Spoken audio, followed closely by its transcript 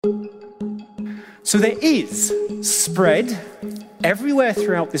So there is spread everywhere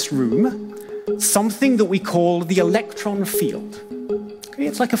throughout this room something that we call the electron field. Okay,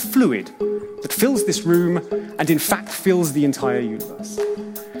 it's like a fluid that fills this room and in fact fills the entire universe.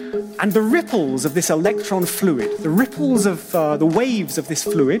 And the ripples of this electron fluid, the ripples of the waves of this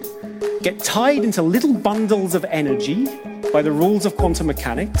fluid get tied into little bundles of energy by the rules of quantum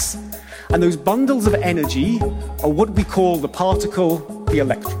mechanics. And those bundles of energy are what we call the particle, the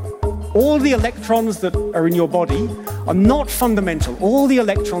electron. All the electrons that are in your body are not fundamental. All the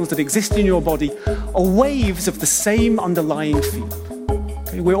electrons that exist in your body are waves of the same underlying field.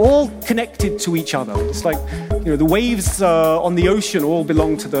 Okay? We're all connected to each other. It's like, the waves on the ocean all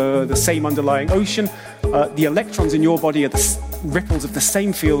belong to the same underlying ocean. The electrons in your body are the ripples of the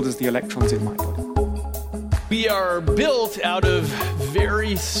same field as the electrons in my body. We are built out of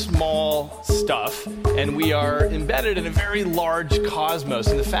very small stuff, and we are embedded in a very large cosmos.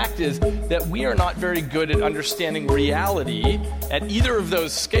 And the fact is that we are not very good at understanding reality at either of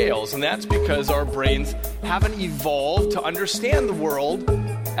those scales. And that's because our brains haven't evolved to understand the world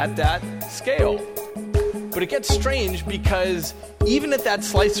at that scale. But it gets strange because even at that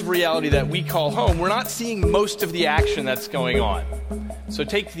slice of reality that we call home, we're not seeing most of the action that's going on. So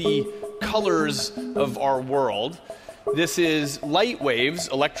take the colors of our world. This is light waves,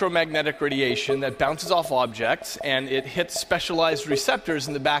 electromagnetic radiation that bounces off objects, and it hits specialized receptors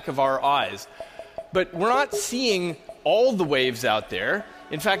in the back of our eyes. But we're not seeing all the waves out there.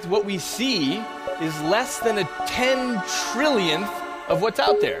 In fact, what we see is less than a 10 trillionth of what's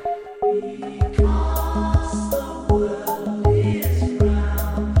out there.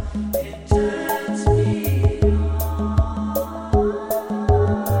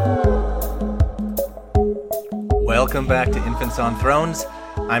 Welcome back to Infants on Thrones.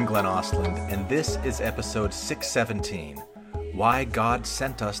 I'm Glenn Ostland, and this is episode 617, Why God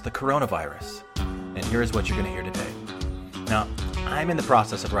Sent Us the Coronavirus. And here's what you're going to hear today. Now, I'm in the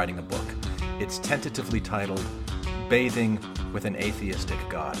process of writing a book. It's tentatively titled, Bathing with an Atheistic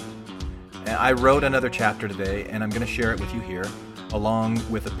God. And I wrote another chapter today, and I'm going to share it with you here, along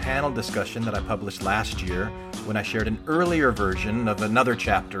with a panel discussion that I published last year when I shared an earlier version of another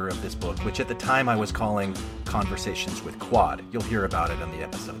chapter of this book, which at the time I was calling Conversations with Quad. You'll hear about it on the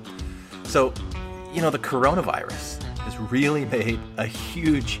episode. So, the coronavirus has really made a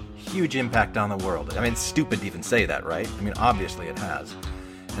huge impact on the world. I mean, it's stupid to even say that, right? I mean, obviously it has.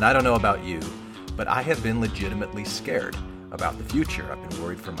 And I don't know about you, but I have been legitimately scared about the future. I've been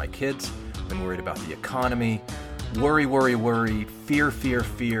worried for my kids, been worried about the economy, worry,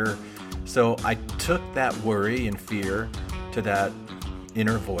 fear. So I took that worry and fear to that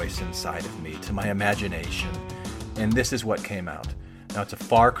inner voice inside of me, to my imagination, and this is what came out. Now, it's a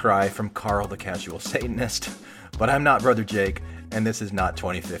far cry from Carl the Casual Satanist, but I'm not Brother Jake, and this is not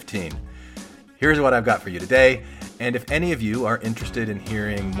 2015. Here's what I've got for you today, and if any of you are interested in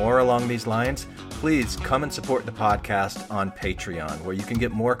hearing more along these lines, please come and support the podcast on Patreon, where you can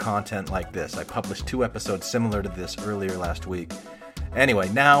get more content like this. I published 2 episodes similar to this earlier last week. Anyway,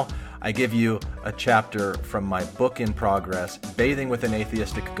 now I give you a chapter from my book in progress, Bathing with an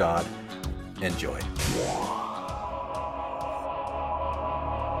Atheistic God. Enjoy.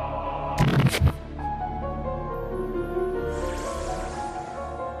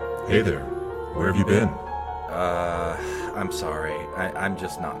 Hey there. Where have you been? I'm sorry. I'm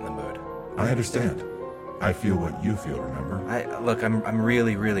just not in the mood. I understand. I feel what you feel, remember? I'm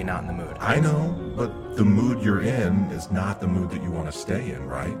really not in the mood. I know, but the mood you're in is not the mood that you want to stay in,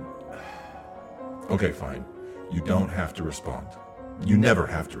 right? Okay, fine. You don't have to respond. You never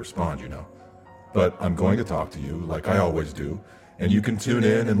have to respond, But I'm going to talk to you, like I always do, and you can tune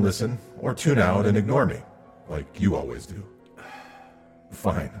in and listen, or tune out and ignore me, like you always do.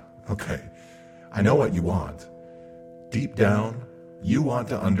 Fine. Okay. I know what you want. Deep down, you want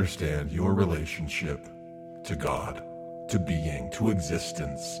to understand your relationship to God, to being, to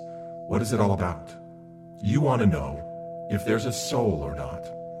existence. What is it all about? You want to know if there's a soul or not.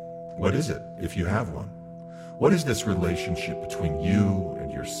 What is it, if you have one? What is this relationship between you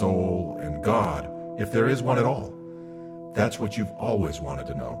and your soul and God, if there is one at all? That's what you've always wanted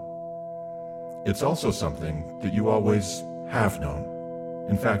to know. It's also something that you always have known.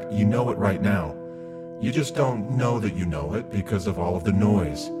 In fact, you know it right now. You just don't know that you know it because of all of the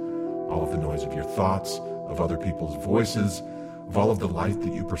noise of your thoughts, of other people's voices, of all of the light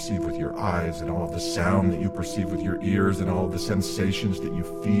that you perceive with your eyes, and all of the sound that you perceive with your ears, and all of the sensations that you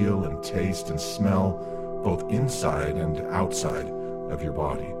feel and taste and smell, both inside and outside of your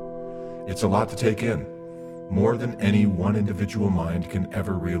body. It's a lot to take in, more than any one individual mind can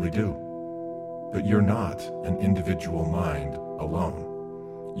ever really do. But you're not an individual mind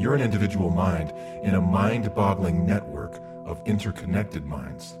alone. You're an individual mind in a mind-boggling network of interconnected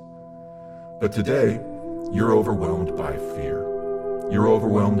minds. But today, you're overwhelmed by fear. You're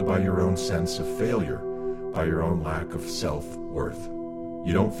overwhelmed by your own sense of failure, by your own lack of self-worth.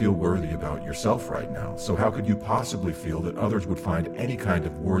 You don't feel worthy about yourself right now, so how could you possibly feel that others would find any kind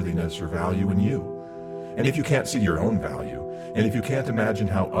of worthiness or value in you? And if you can't see your own value, and if you can't imagine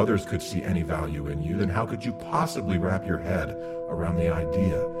how others could see any value in you, then how could you possibly wrap your head around the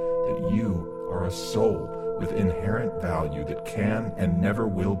idea that you are a soul with inherent value that can and never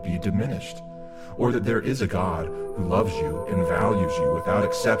will be diminished? Or that there is a God who loves you and values you without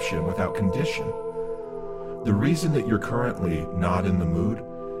exception, without condition? The reason that you're currently not in the mood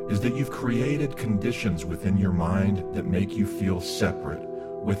is that you've created conditions within your mind that make you feel separate,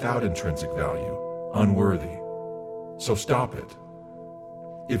 without intrinsic value, unworthy. So stop it.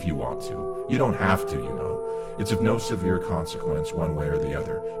 If you want to. You don't have to, you know. It's of no severe consequence one way or the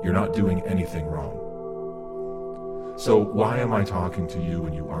other. You're not doing anything wrong. So why am I talking to you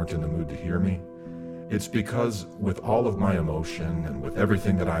when you aren't in the mood to hear me? It's because with all of my emotion and with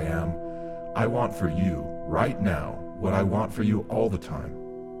everything that I am, I want for you, right now, what I want for you all the time,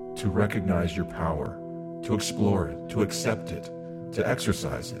 to recognize your power, to explore it, to accept it, to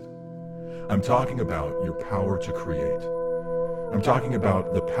exercise it. I'm talking about your power to create. I'm talking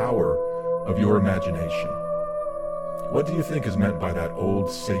about the power of your imagination. What do you think is meant by that old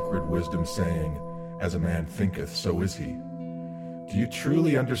sacred wisdom saying, "As a man thinketh, so is he"? Do you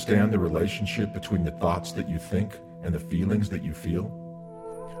truly understand the relationship between the thoughts that you think and the feelings that you feel?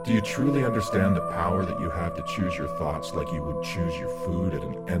 Do you truly understand the power that you have to choose your thoughts like you would choose your food at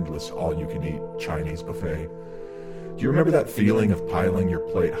an endless all-you-can-eat Chinese buffet? Do you remember that feeling of piling your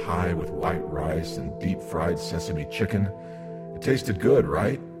plate high with white rice and deep-fried sesame chicken? It tasted good,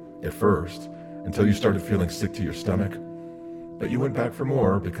 right? At first, until you started feeling sick to your stomach. But you went back for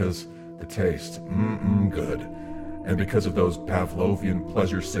more because the taste, good. And because of those Pavlovian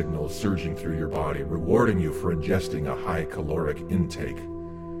pleasure signals surging through your body, rewarding you for ingesting a high-caloric intake.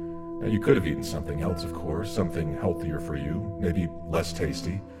 Now, you could have eaten something else, of course, something healthier for you, maybe less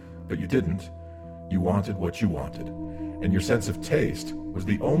tasty, but you didn't. You wanted what you wanted. And your sense of taste was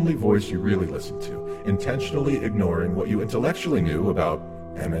the only voice you really listened to, intentionally ignoring what you intellectually knew about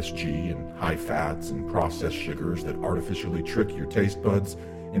MSG and high fats and processed sugars that artificially trick your taste buds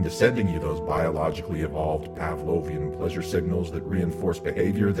into sending you those biologically evolved Pavlovian pleasure signals that reinforce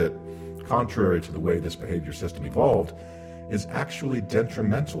behavior that, contrary to the way this behavior system evolved, is actually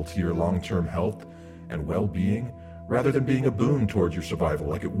detrimental to your long-term health and well-being, rather than being a boon towards your survival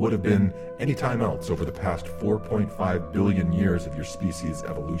like it would have been any time else over the past 4.5 billion years of your species'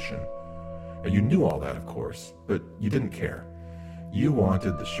 evolution. And you knew all that, of course, but you didn't care. You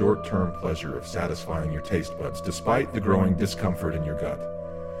wanted the short-term pleasure of satisfying your taste buds despite the growing discomfort in your gut.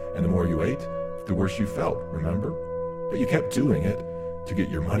 And the more you ate, the worse you felt, remember? But you kept doing it to get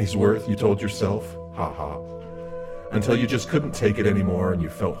your money's worth, you told yourself, until you just couldn't take it anymore and you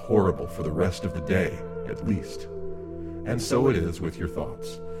felt horrible for the rest of the day, at least. And so it is with your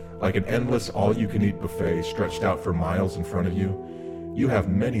thoughts. Like an endless all-you-can-eat buffet stretched out for miles in front of you, you have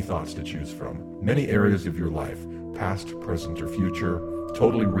many thoughts to choose from, many areas of your life, past, present, or future,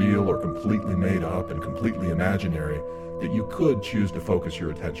 totally real or completely made up and completely imaginary, that you could choose to focus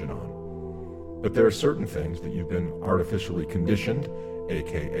your attention on. But there are certain things that you've been artificially conditioned,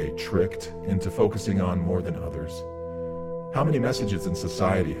 aka tricked, into focusing on more than others. How many messages in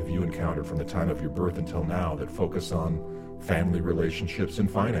society have you encountered from the time of your birth until now that focus on family relationships and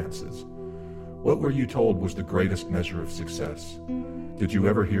finances? What were you told was the greatest measure of success? Did you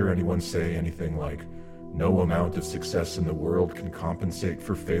ever hear anyone say anything like, "No amount of success in the world can compensate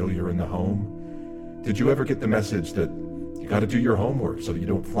for failure in the home"? Did you ever get the message that you got to do your homework so that you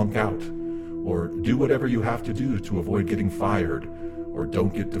don't flunk out? Or do whatever you have to do to avoid getting fired? Or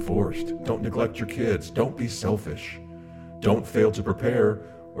don't get divorced? Don't neglect your kids? Don't be selfish? Don't fail to prepare,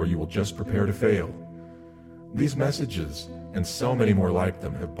 or you will just prepare to fail. These messages, and so many more like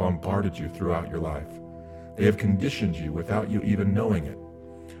them, have bombarded you throughout your life. They have conditioned you without you even knowing it.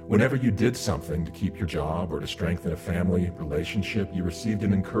 Whenever you did something to keep your job or to strengthen a family relationship, you received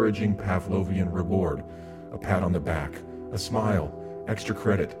an encouraging Pavlovian reward, a pat on the back, a smile, extra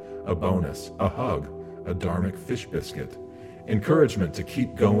credit, a bonus, a hug, a dharmic fish biscuit, encouragement to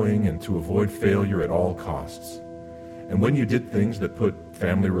keep going and to avoid failure at all costs. And when you did things that put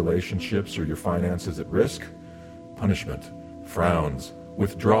family relationships or your finances at risk, punishment, frowns,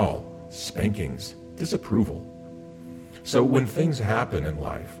 withdrawal, spankings, disapproval. So when things happen in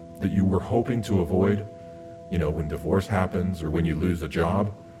life that you were hoping to avoid, when divorce happens or when you lose a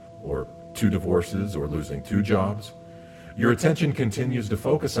job or 2 divorces or losing 2 jobs, Your attention continues to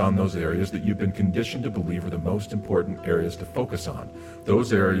focus on those areas that you've been conditioned to believe are the most important areas to focus on,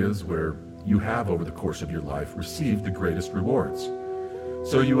 those areas where you have, over the course of your life, received the greatest rewards.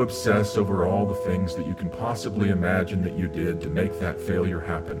 So you obsess over all the things that you can possibly imagine that you did to make that failure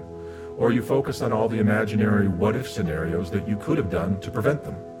happen, or you focus on all the imaginary what-if scenarios that you could have done to prevent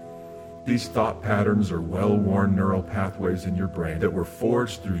them. These thought patterns are well-worn neural pathways in your brain that were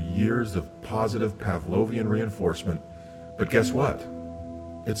forged through years of positive Pavlovian reinforcement. But guess what?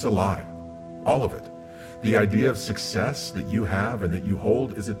 It's a lie. All of it. The idea of success that you have and that you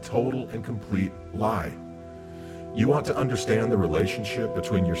hold is a total and complete lie. You want to understand the relationship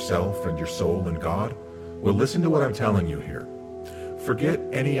between yourself and your soul and God? Well, listen to what I'm telling you here. Forget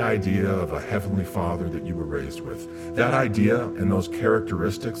any idea of a heavenly Father that you were raised with. That idea and those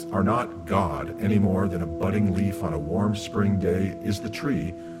characteristics are not God any more than a budding leaf on a warm spring day is the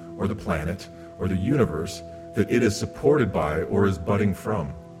tree or the planet or the universe that it is supported by or is budding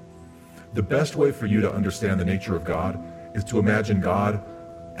from. The best way for you to understand the nature of God is to imagine God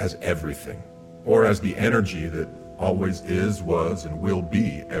as everything, or as the energy that always is, was, and will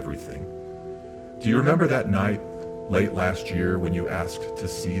be everything. Do you remember that night late last year when you asked to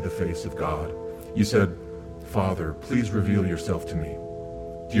see the face of God? You said, "Father, please reveal yourself to me."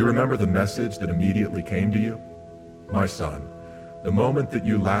 Do you remember the message that immediately came to you? My son, the moment that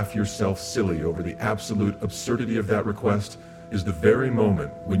you laugh yourself silly over the absolute absurdity of that request is the very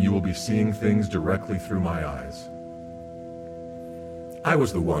moment when you will be seeing things directly through my eyes. I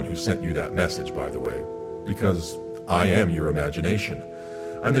was the one who sent you that message, by the way, because I am your imagination.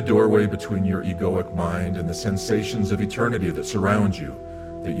 I'm the doorway between your egoic mind and the sensations of eternity that surround you,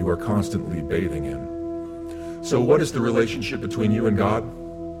 that you are constantly bathing in. So what is the relationship between you and God?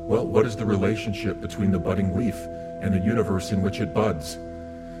 Well, what is the relationship between the budding leaf and the universe in which it buds?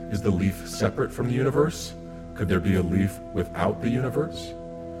 Is the leaf separate from the universe? Could there be a leaf without the universe?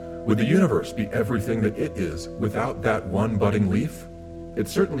 Would the universe be everything that it is without that one budding leaf? It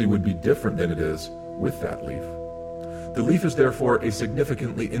certainly would be different than it is with that leaf. The leaf is therefore a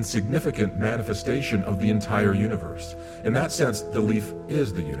significantly insignificant manifestation of the entire universe. In that sense, the leaf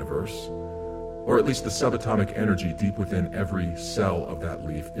is the universe, or at least the subatomic energy deep within every cell of that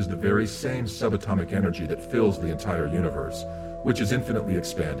leaf is the very same subatomic energy that fills the entire universe, which is infinitely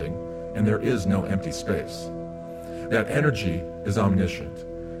expanding, and there is no empty space. That energy is omniscient.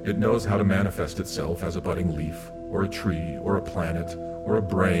 It knows how to manifest itself as a budding leaf, or a tree, or a planet, or a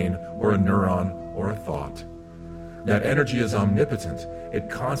brain, or a neuron, or a thought. That energy is omnipotent. It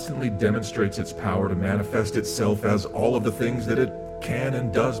constantly demonstrates its power to manifest itself as all of the things that it can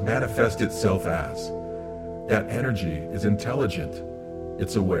and does manifest itself as. That energy is intelligent.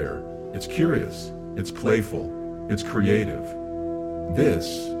 It's aware. It's curious. It's playful. It's creative. This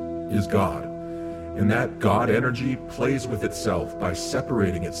is God. And that God energy plays with itself by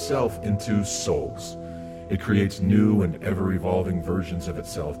separating itself into souls. It creates new and ever-evolving versions of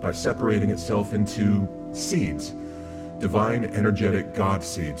itself by separating itself into seeds, divine energetic God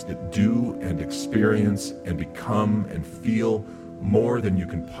seeds that do and experience and become and feel more than you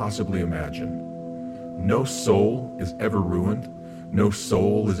can possibly imagine. No soul is ever ruined. No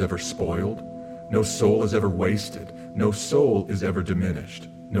soul is ever spoiled. No soul is ever wasted. No soul is ever diminished.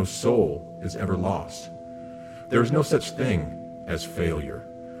 No soul is ever lost. There is no such thing as failure.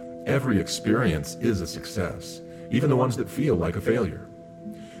 Every experience is a success, even the ones that feel like a failure.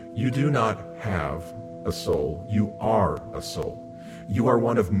 You do not have a soul. You are a soul. You are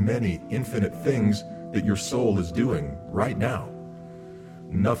one of many infinite things that your soul is doing right now.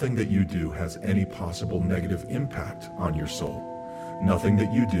 Nothing that you do has any possible negative impact on your soul. Nothing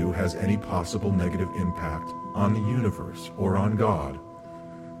that you do has any possible negative impact on the universe or on God.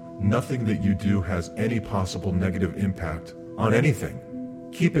 Nothing that you do has any possible negative impact on anything.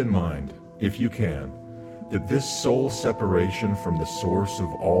 Keep in mind, if you can, that this soul separation from the source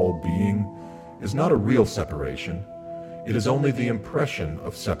of all being is not a real separation. It is only the impression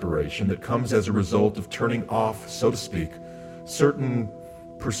of separation that comes as a result of turning off, so to speak, certain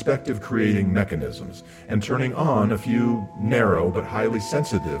perspective-creating mechanisms and turning on a few narrow but highly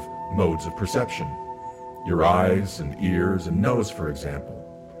sensitive modes of perception. Your eyes and ears and nose, for example.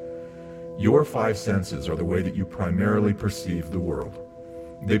 Your five senses are the way that you primarily perceive the world.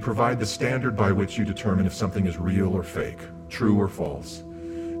 They provide the standard by which you determine if something is real or fake, true or false.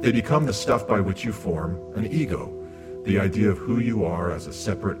 They become the stuff by which you form an ego, the idea of who you are as a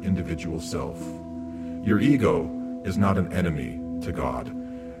separate individual self. Your ego is not an enemy to God.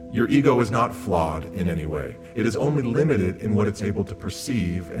 Your ego is not flawed in any way. It is only limited in what it's able to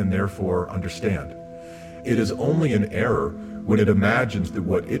perceive and therefore understand. It is only an error when it imagines that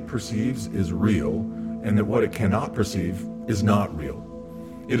what it perceives is real and that what it cannot perceive is not real.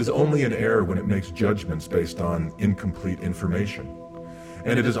 It is only an error when it makes judgments based on incomplete information.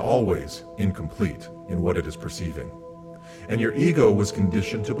 And it is always incomplete in what it is perceiving. And your ego was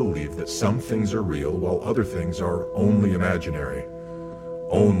conditioned to believe that some things are real while other things are only imaginary.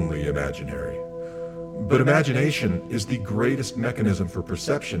 Only imaginary. But imagination is the greatest mechanism for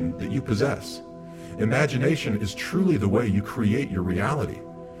perception that you possess. Imagination is truly the way you create your reality.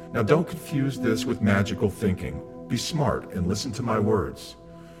 Now don't confuse this with magical thinking. Be smart and listen to my words.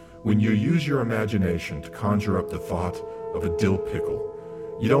 When you use your imagination to conjure up the thought of a dill pickle,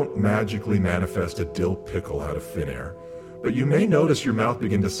 you don't magically manifest a dill pickle out of thin air, but you may notice your mouth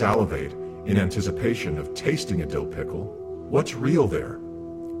begin to salivate in anticipation of tasting a dill pickle. What's real there?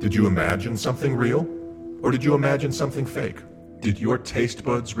 Did you imagine something real? Or did you imagine something fake? Did your taste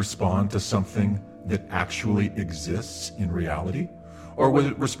buds respond to something that actually exists in reality? Or was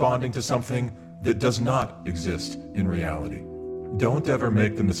it responding to something that does not exist in reality? Don't ever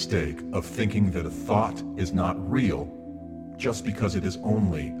make the mistake of thinking that a thought is not real just because it is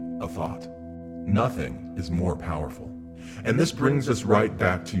only a thought. Nothing is more powerful. And this brings us right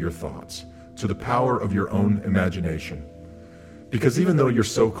back to your thoughts, to the power of your own imagination. Because even though your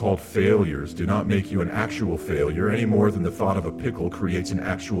so-called failures do not make you an actual failure any more than the thought of a pickle creates an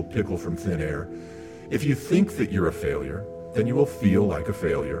actual pickle from thin air, if you think that you're a failure, then you will feel like a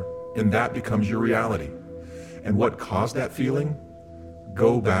failure, and that becomes your reality. And what caused that feeling?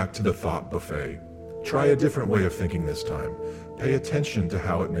 Go back to the thought buffet. Try a different way of thinking this time. Pay attention to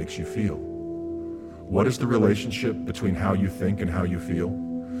how it makes you feel. What is the relationship between how you think and how you feel?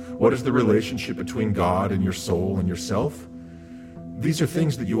 What is the relationship between God and your soul and yourself? These are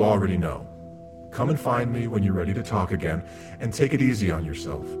things that you already know. Come and find me when you're ready to talk again, and take it easy on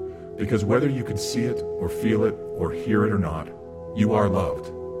yourself, because whether you can see it or feel it or hear it or not, you are loved,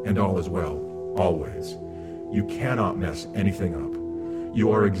 and all is well, always. You cannot mess anything up.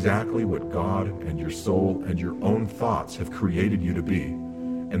 You are exactly what God and your soul and your own thoughts have created you to be,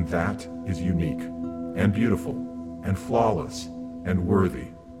 and that is unique and beautiful and flawless and worthy.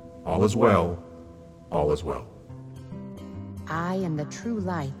 All is well, all is well. I am the true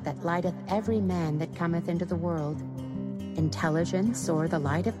light that lighteth every man that cometh into the world. Intelligence, or the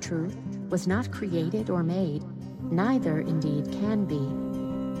light of truth, was not created or made, neither indeed can be.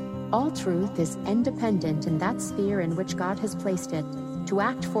 All truth is independent in that sphere in which God has placed it, to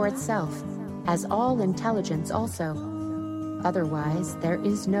act for itself, as all intelligence also. Otherwise, there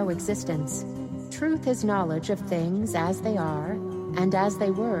is no existence. Truth is knowledge of things as they are, and as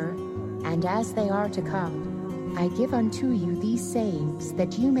they were, and as they are to come. I give unto you these sayings,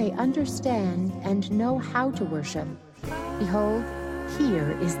 that you may understand and know how to worship. Behold,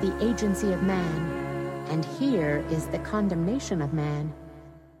 here is the agency of man, and here is the condemnation of man.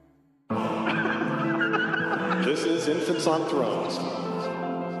 This is Infants on Thrones,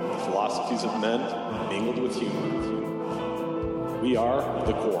 the philosophies of men mingled with humor. We are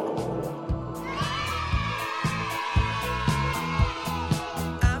the core.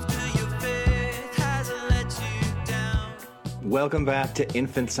 Welcome back to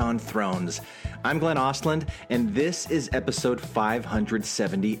Infants on Thrones. I'm Glenn Ostland, and this is episode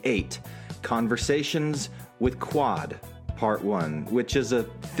 578, Conversations with Quad, Part 1, which is a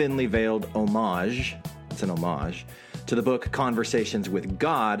thinly veiled homage, it's an homage, to the book Conversations with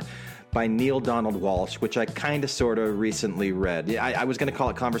God by Neale Donald Walsch, which I kind of sort of recently read. I was going to call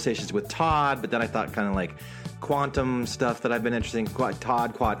it Conversations with Todd, but then I thought kind of like quantum stuff that I've been interested in,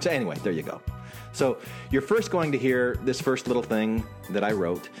 Quad. So anyway, there you go. So you're first going to hear this first little thing that I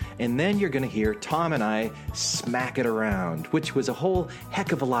wrote, and then you're going to hear Tom and I smack it around, which was a whole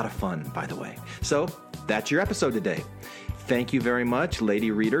heck of a lot of fun, by the way. So that's your episode today. Thank you very much,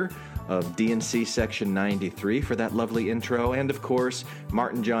 Lady Reader of D&C Section 93 for that lovely intro, and of course,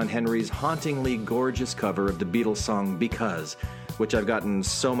 Martin John Henry's hauntingly gorgeous cover of the Beatles song Because, which I've gotten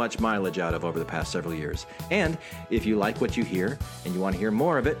so much mileage out of over the past several years. And if you like what you hear and you want to hear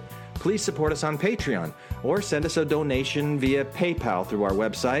more of it, please support us on Patreon or send us a donation via PayPal through our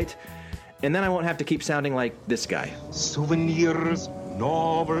website. And then I won't have to keep sounding like this guy. Souvenirs,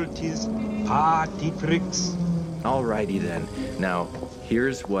 novelties, party tricks. Alrighty then. Now,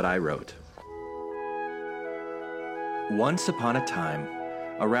 here's what I wrote. Once upon a time,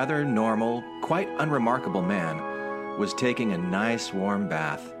 a rather normal, quite unremarkable man was taking a nice warm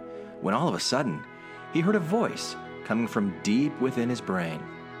bath when all of a sudden he heard a voice coming from deep within his brain.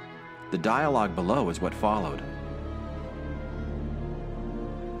 The dialogue below is what followed.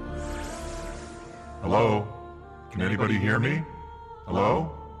 Hello? Can anybody hear me?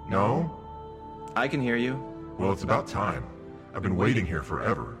 Hello? No? I can hear you. Well, it's about time. I've been waiting here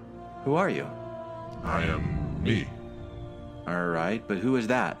forever. Who are you? I am me. All right, but who is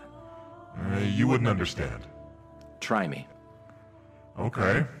that? You wouldn't understand. Try me.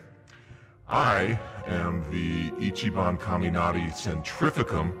 Okay. I am the Ichiban Kaminari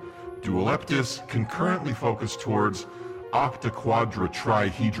Centrificum Dualeptis concurrently focused towards octaquadra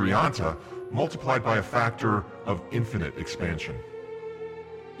trihedrianta multiplied by a factor of infinite expansion.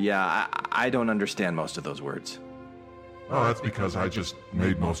 Yeah, I don't understand most of those words. Oh, that's because I just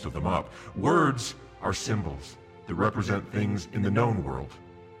made most of them up. Words are symbols that represent things in the known world.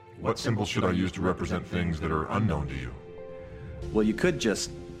 What symbols should I use to represent things that are unknown to you? Well, you could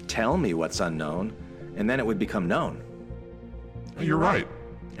just tell me what's unknown, and then it would become known. You're right,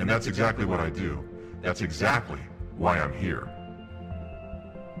 and that's exactly what I do. That's exactly why I'm here.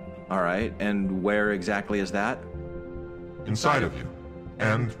 All right, and where exactly is that? Inside of you,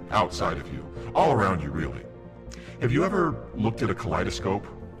 and outside of you. All around you, really. Have you ever looked at a kaleidoscope?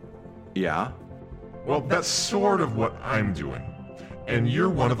 Yeah. Well, that's sort of what I'm doing. And you're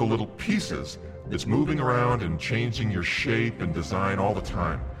one of the little pieces that's moving around and changing your shape and design all the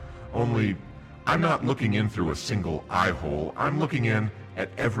time. Only, I'm not looking in through a single eye hole. I'm looking in at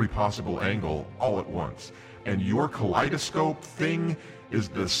every possible angle all at once. And your kaleidoscope thing is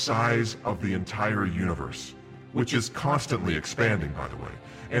the size of the entire universe, which is constantly expanding, by the way.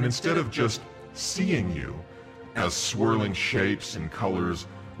 And instead of just seeing you as swirling shapes and colors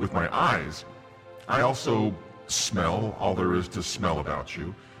with my eyes, I also smell all there is to smell about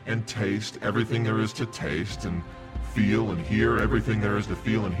you, and taste everything there is to taste, and feel and hear everything there is to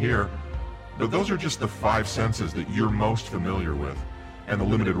feel and hear. But those are just the 5 senses that you're most familiar with, and the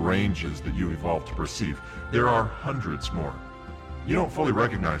limited ranges that you evolved to perceive. There are hundreds more. You don't fully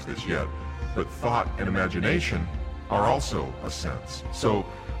recognize this yet, but thought and imagination are also a sense. So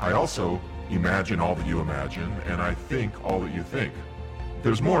I also imagine all that you imagine, and I think all that you think.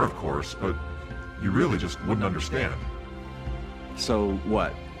 There's more, of course, but you really just wouldn't understand. So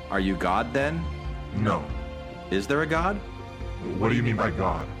what? Are you God then? No. Is there a God? What do you mean by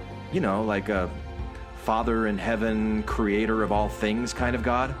God? You know, like a Father in heaven, creator of all things kind of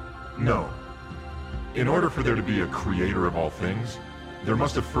God? No. In order for there to be a creator of all things, there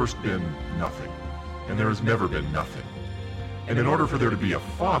must have first been nothing. And there has never been nothing. And in order for there to be a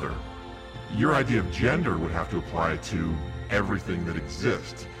father, your idea of gender would have to apply to everything that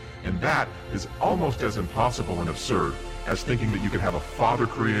exists. And that is almost as impossible and absurd as thinking that you could have a father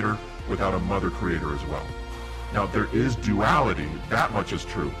creator without a mother creator as well. Now, there is duality, that much is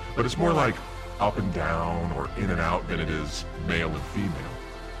true, but it's more like up and down or in and out than it is male and female.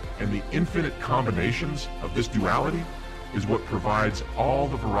 And the infinite combinations of this duality is what provides all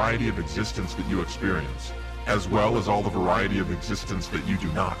the variety of existence that you experience, as well as all the variety of existence that you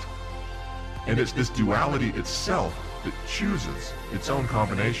do not. And it's this duality itself that chooses its own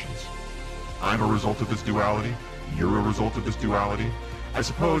combinations. I'm a result of this duality, you're a result of this duality. I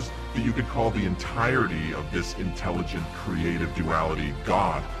suppose that you could call the entirety of this intelligent, creative duality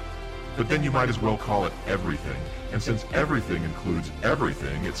God, but then you might as well call it everything. And since everything includes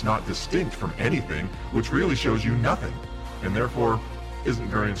everything, it's not distinct from anything, which really shows you nothing, and therefore isn't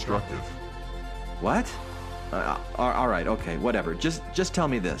very instructive. What? All right, okay, whatever. Just tell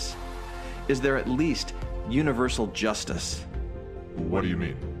me this. Is there at least universal justice? What do you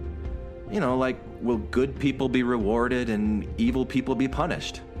mean? You know, like, will good people be rewarded and evil people be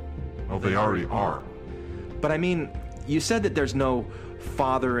punished? Well, they already are. But I mean, you said that there's no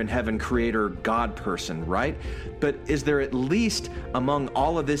Father in heaven, creator, God person, right? But is there at least, among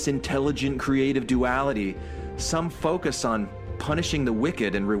all of this intelligent, creative duality, some focus on punishing the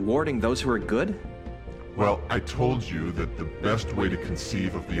wicked and rewarding those who are good? Well, I told you that the best way to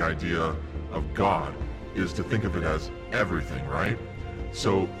conceive of the idea of God is to think of it as everything, right?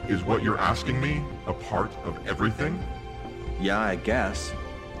 So, is what you're asking me a part of everything? Yeah, I guess.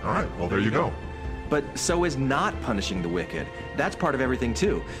 All right, well, there you go. But so is not punishing the wicked. That's part of everything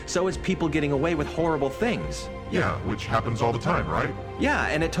too. So is people getting away with horrible things. Yeah, which happens all the time, right? Yeah,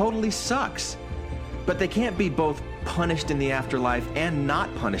 and it totally sucks. But they can't be both punished in the afterlife and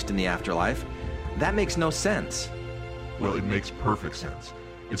not punished in the afterlife. That makes no sense. Well, it makes perfect sense.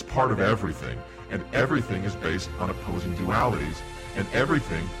 It's part of everything, and everything is based on opposing dualities, and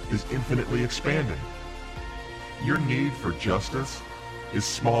everything is infinitely expanding. Your need for justice is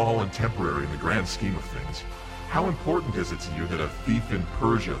small and temporary in the grand scheme of things. How important is it to you that a thief in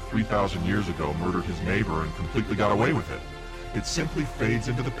Persia 3,000 years ago murdered his neighbor and completely got away with it? It simply fades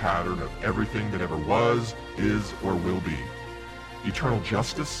into the pattern of everything that ever was, is, or will be. Eternal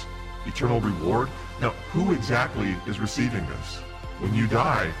justice? Eternal reward? Now, who exactly is receiving this? When you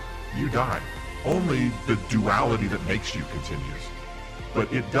die, you die. Only the duality that makes you continues.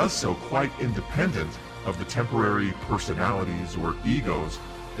 but it does so quite independent of the temporary personalities or egos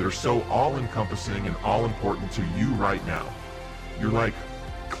that are so all-encompassing and all-important to you right now. You're like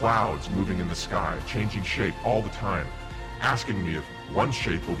clouds moving in the sky, changing shape all the time, asking me if one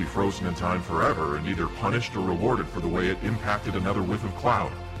shape will be frozen in time forever and either punished or rewarded for the way it impacted another whiff of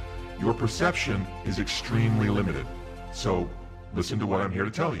cloud. Your perception is extremely limited. So listen to what I'm here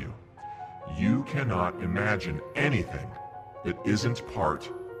to tell you. You cannot imagine anything that isn't part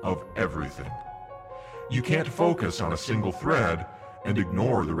of everything. You can't focus on a single thread and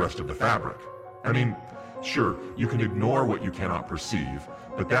ignore the rest of the fabric. I mean, sure, you can ignore what you cannot perceive,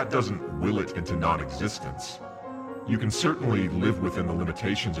 but that doesn't will it into non-existence. You can certainly live within the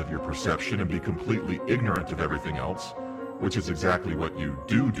limitations of your perception and be completely ignorant of everything else, which is exactly what you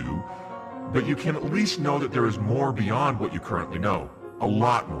do, but you can at least know that there is more beyond what you currently know. A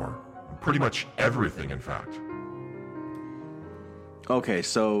lot more. Pretty much everything, in fact. Okay,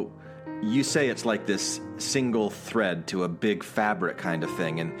 so you say it's like this single thread to a big fabric kind of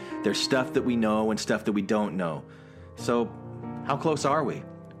thing, and there's stuff that we know and stuff that we don't know. So how close are we?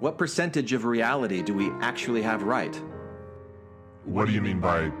 What percentage of reality do we actually have right? What do you mean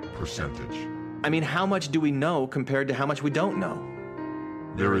by percentage? I mean, how much do we know compared to how much we don't know?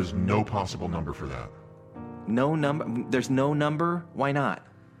 There is no possible number for that. No number? There's no number? Why not?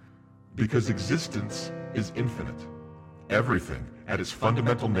 Because existence is infinite. Everything, at its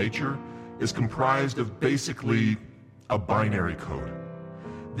fundamental nature, is comprised of basically a binary code.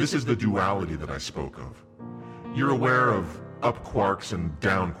 This is the duality that I spoke of. You're aware of up quarks and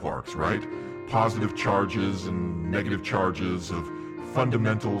down quarks, right? Positive charges and negative charges of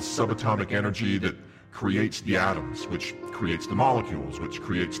fundamental subatomic energy that creates the atoms, which creates the molecules, which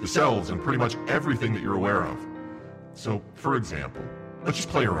creates the cells, and pretty much everything that you're aware of. So, for example, let's just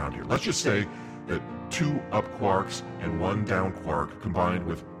play around here. Let's just say that 2 up quarks and 1 down quark combined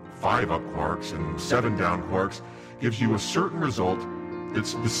with 5 up quarks and 7 down quarks gives you a certain result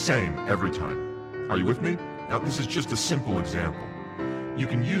that's the same every time. Are you with me? Now, this is just a simple example. You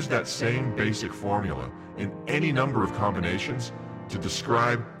can use that same basic formula in any number of combinations to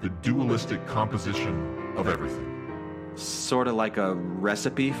describe the dualistic composition of everything. Sort of like a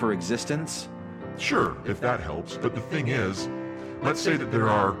recipe for existence? Sure, if that helps, but the thing is, let's say that there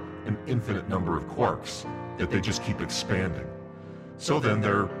are an infinite number of quarks, that they just keep expanding. So then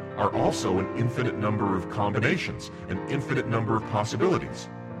there are also an infinite number of combinations, an infinite number of possibilities.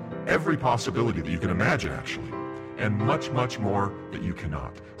 Every possibility that you can imagine, actually, and much, much more that you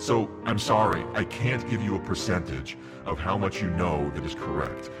cannot. So, I'm sorry, I can't give you a percentage of how much you know that is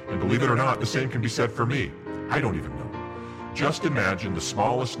correct. And believe it or not, the same can be said for me. I don't even know. Just imagine the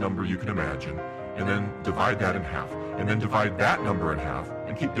smallest number you can imagine, and then divide that in half, and then divide that number in half,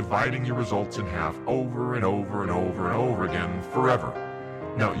 and keep dividing your results in half over and over and over and over again forever.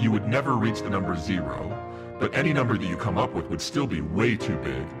 Now, you would never reach the number 0, but any number that you come up with would still be way too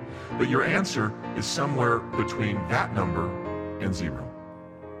big. But your answer is somewhere between that number and 0.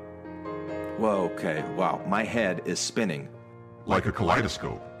 Whoa, okay, wow, my head is spinning. Like a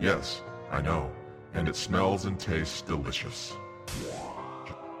kaleidoscope, yes, I know. And it smells and tastes delicious.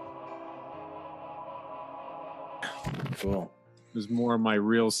 Cool. It was more my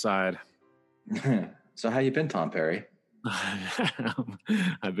real side. So how you been, Tom Perry?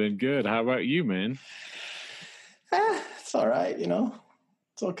 I've been good. How about you, man? It's all right, you know.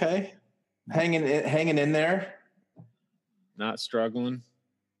 It's okay. Hanging in there. Not struggling?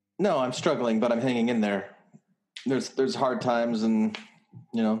 No, I'm struggling, but I'm hanging in there. There's hard times and,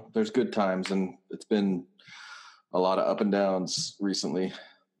 you know, there's good times, and it's been a lot of up and downs recently.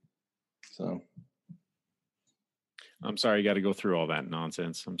 So I'm sorry you got to go through all that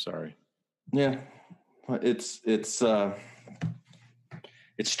nonsense. I'm sorry. Yeah. It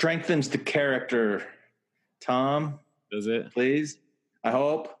strengthens the character, Tom. Does it? Please. I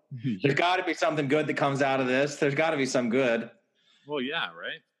hope. There's got to be something good that comes out of this. There's got to be some good. Well, yeah,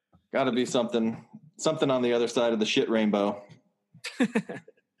 right? Got to be something on the other side of the shit rainbow. All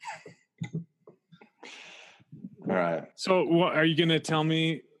right. So, what are you going to tell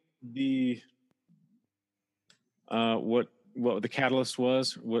me what the catalyst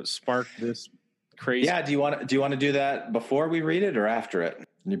was? What sparked this crazy? Yeah, do you want to do that before we read it or after it?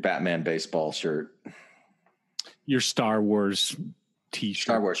 Your Batman baseball shirt. Your Star Wars t-shirt.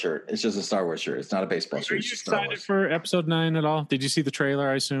 Star Wars shirt. It's just a Star Wars shirt. It's not a baseball shirt. Are you excited for episode 9 at all? Did you see the trailer?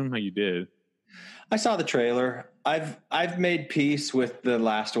 I assume you did. I saw the trailer. I've made peace with the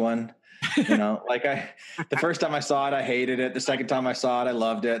last one. You know, like the first time I saw it, I hated it. The second time I saw it, I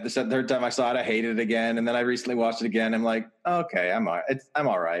loved it. The third time I saw it, I hated it again. And then I recently watched it again. I'm like, okay, I'm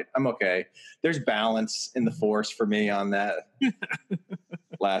all right. I'm okay. There's balance in the Force for me on that.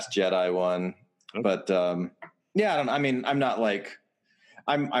 Last Jedi one. Okay. But yeah,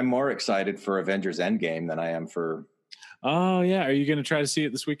 I'm more excited for Avengers Endgame than I am for. Oh yeah, are you going to try to see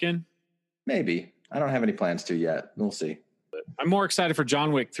it this weekend? Maybe. I don't have any plans to yet. We'll see. I'm more excited for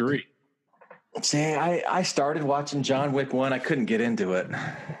John Wick 3. See, I started watching John Wick 1. I couldn't get into it.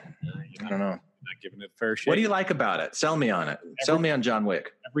 I don't know. Not giving it a fair shake. What do you like about it? Sell me on it. Sell me on John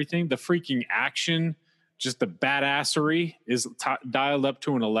Wick. Everything, the freaking action, just the badassery is dialed up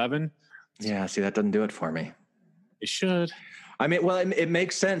to an 11. Yeah, see, that doesn't do it for me. It should. I mean, well, it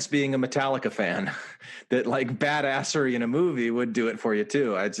makes sense being a Metallica fan that like badassery in a movie would do it for you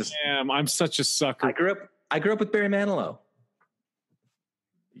too. I'm such a sucker. I grew up with Barry Manilow.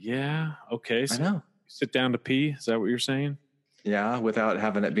 Yeah. Okay. So I know. Sit down to pee. Is that what you're saying? Yeah, without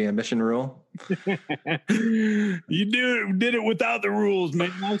having it be a mission rule. You did it without the rules,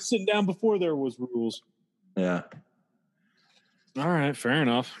 man. I was sitting down before there was rules. Yeah. All right. Fair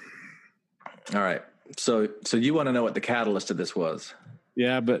enough. All right. So you want to know what the catalyst of this was?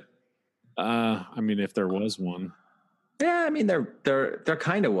 Yeah, but I mean, if there was one. Yeah, I mean, there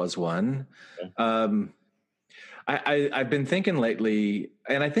kind of was one. Okay. I've been thinking lately,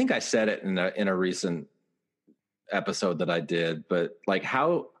 and I think I said it in a recent episode that I did, but like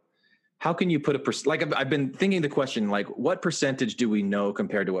how can you put I've been thinking the question, like, what percentage do we know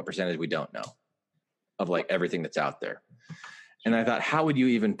compared to what percentage we don't know of like everything that's out there? And I thought, how would you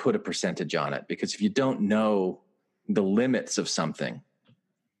even put a percentage on it? Because if you don't know the limits of something,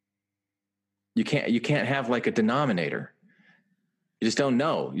 you can't have like a denominator. You just don't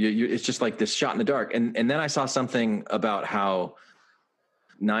know. It's just like this shot in the dark. And then I saw something about how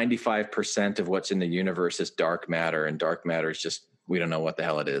 95% of what's in the universe is dark matter, and dark matter is just, we don't know what the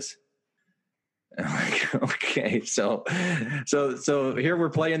hell it is. And I'm like, okay, so here we're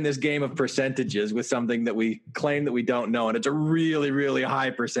playing this game of percentages with something that we claim that we don't know, and it's a really, really high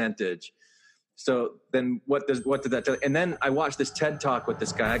percentage. So then what did that tell you? And then I watched this TED Talk with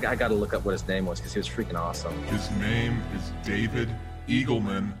this guy. I got to look up what his name was because he was freaking awesome. His name is David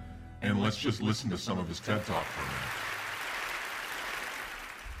Eagleman, and let's just listen to some of his TED Talk for a minute.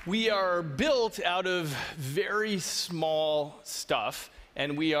 We are built out of very small stuff,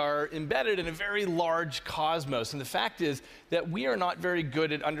 and we are embedded in a very large cosmos. And the fact is that we are not very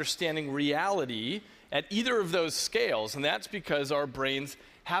good at understanding reality at either of those scales, and that's because our brains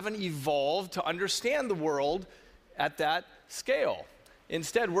haven't evolved to understand the world at that scale.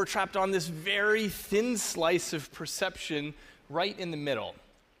 Instead, we're trapped on this very thin slice of perception right in the middle.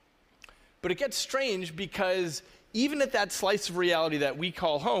 But it gets strange because even at that slice of reality that we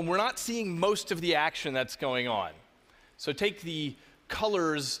call home, we're not seeing most of the action that's going on. So take the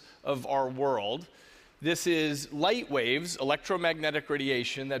colors of our world. This is light waves, electromagnetic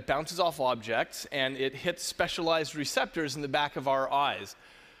radiation that bounces off objects, and it hits specialized receptors in the back of our eyes.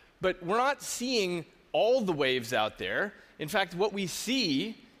 But we're not seeing all the waves out there. In fact, what we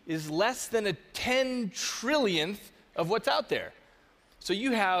see is less than a 10 trillionth of what's out there. So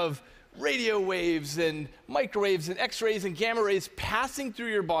you have radio waves and microwaves and X-rays and gamma rays passing through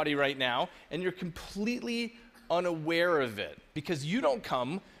your body right now, and you're completely unaware of it because you don't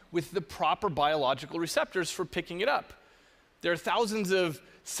come with the proper biological receptors for picking it up. There are thousands of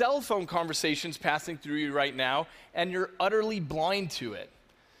cell phone conversations passing through you right now, and you're utterly blind to it.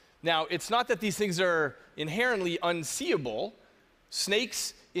 Now, it's not that these things are inherently unseeable.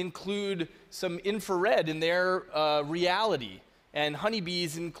 Snakes include some infrared in their reality, and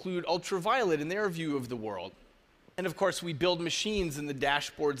honeybees include ultraviolet in their view of the world. And of course, we build machines in the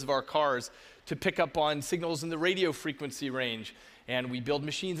dashboards of our cars to pick up on signals in the radio frequency range. And we build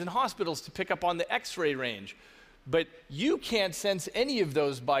machines in hospitals to pick up on the X-ray range. But you can't sense any of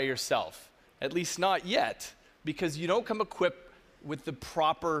those by yourself, at least not yet, because you don't come equipped with the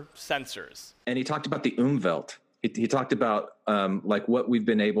proper sensors. And he talked about the Umwelt. He talked about like what we've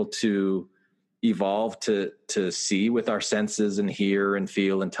been able to evolve to see with our senses and hear and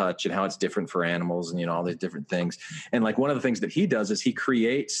feel and touch, and how it's different for animals, and all these different things. And like one of the things that he does is he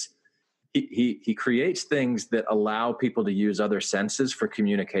creates things that allow people to use other senses for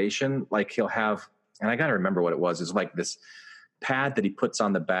communication. Like he'll have, and I got to remember what it was. It's like this pad that he puts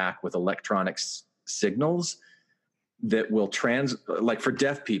on the back with electronic signals that will like for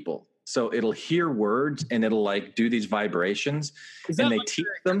deaf people. So it'll hear words and it'll like do these vibrations, and they teach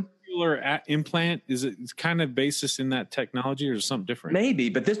them. Implant, is it kind of basis in that technology, or is it something different? Maybe,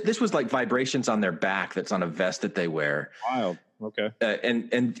 but this was like vibrations on their back that's on a vest that they wear. Wild. Okay.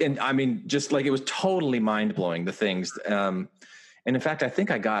 And I mean, just like it was totally mind blowing, the things. And in fact, I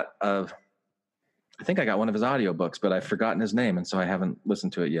think I got one of his audiobooks, but I've forgotten his name, and so I haven't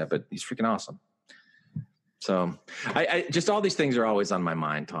listened to it yet. But he's freaking awesome. So I just all these things are always on my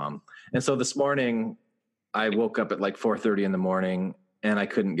mind, Tom. And so this morning I woke up at like 4:30 in the morning and I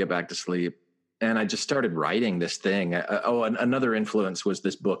couldn't get back to sleep. And I just started writing this thing. Another influence was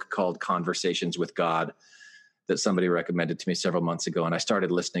this book called Conversations with God that somebody recommended to me several months ago. And I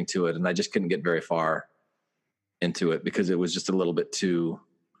started listening to it and I just couldn't get very far into it because it was just a little bit too,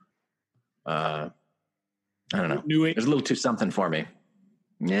 I don't know. New Age. It was a little too something for me.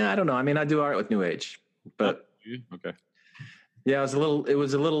 Yeah, I don't know. I mean, I do art with New Age, but okay. Yeah, it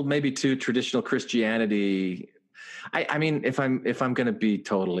was a little maybe too traditional Christianity. I mean, if I'm going to be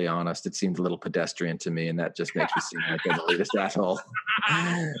totally honest, it seemed a little pedestrian to me, and that just makes me seem like an elitist asshole.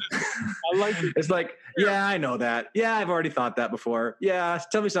 I like it. It's like, yeah, I know that. Yeah, I've already thought that before. Yeah,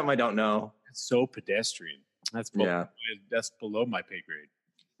 tell me something I don't know. It's so pedestrian. That's below my pay grade.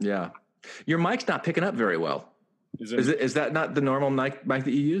 Yeah, your mic's not picking up very well. Is that not the normal mic that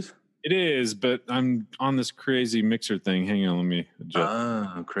you use? It is, but I'm on this crazy mixer thing. Hang on, let me adjust.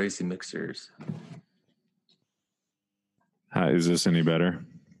 Oh, crazy mixers. Is this any better?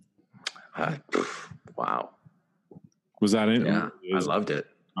 Wow. Was that it? Yeah, I loved it.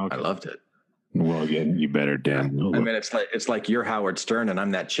 Okay. I loved it. Well, again, you better, Dan. I mean, it's like you're Howard Stern and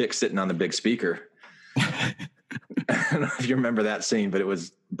I'm that chick sitting on the big speaker. I don't know if you remember that scene, but it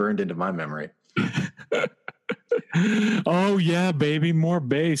was burned into my memory. Oh yeah, baby, more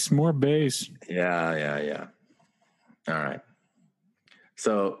bass. Yeah. All right.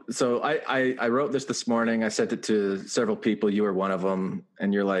 So I wrote this morning. I sent it to several people. You were one of them,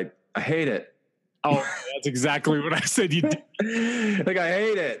 and you're like, I hate it. Oh, that's exactly what I said. You did. Like, I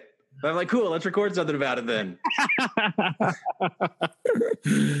hate it. I'm like, cool. Let's record something about it then.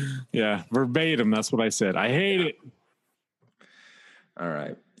 Yeah, verbatim. That's what I said. I hate it. All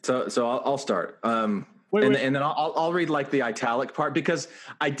right. So I'll start. And then I'll read like the italic part because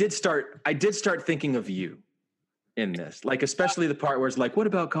I did start thinking of you in this, like especially the part where it's like, what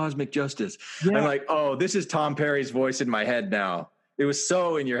about cosmic justice? Yeah. I'm like, oh, this is Tom Perry's voice in my head now. It was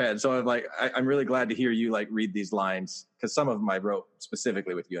so in your head. So I'm like, I'm really glad to hear you like read these lines because some of them I wrote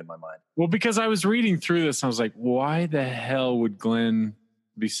specifically with you in my mind. Well, because I was reading through this, I was like, why the hell would Glenn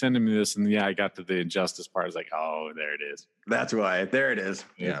be sending me this? And yeah, I got to the injustice part. I was like, oh, there it is. That's why. There it is.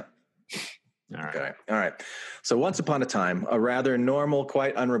 Yeah. All right. Okay. All right. So once upon a time, a rather normal,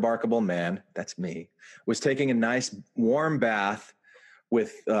 quite unremarkable man, that's me, was taking a nice warm bath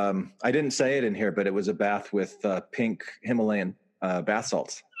with, I didn't say it in here, but it was a bath with pink Himalayan bath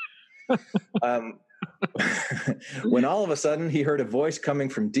salts. When all of a sudden he heard a voice coming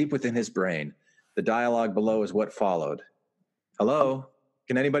from deep within his brain. The dialogue below is what followed. Hello?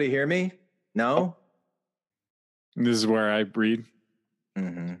 Can anybody hear me? No? This is where I breed.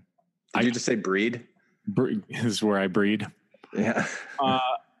 Mm-hmm. Did you just say breed? This is where I breed. Yeah.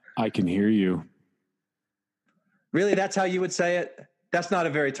 I can hear you. Really? That's how you would say it? That's not a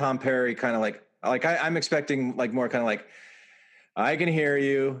very Tom Perry kind of like I'm expecting like more kind of like, I can hear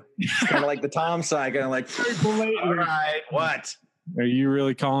you. Kind of like the Tom side, kind of like, all right, what? Are you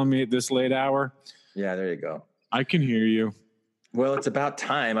really calling me at this late hour? Yeah, there you go. I can hear you. Well, it's about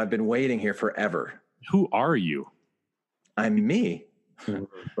time. I've been waiting here forever. Who are you? I'm me.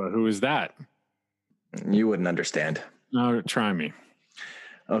 But who is that? You wouldn't understand. No, try me.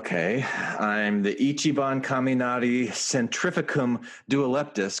 Okay. I'm the Ichiban Kaminari Centrifucum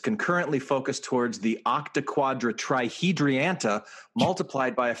Dualeptus, concurrently focused towards the octaquadra trihedrianta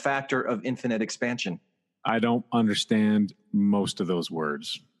multiplied by a factor of infinite expansion. I don't understand most of those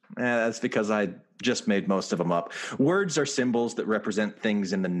words. That's because I just made most of them up. Words are symbols that represent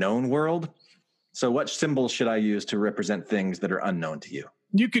things in the known world. So what symbols should I use to represent things that are unknown to you?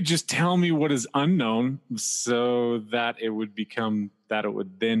 You could just tell me what is unknown so that it would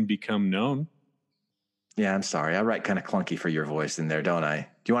then become known. Yeah, I'm sorry. I write kind of clunky for your voice in there, don't I?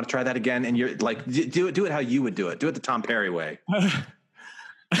 Do you want to try that again? And you're like, do it how you would do it. Do it the Tom Perry way.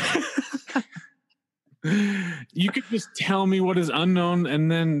 You could just tell me what is unknown and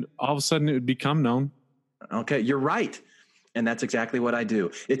then all of a sudden it would become known. Okay, you're right. And that's exactly what I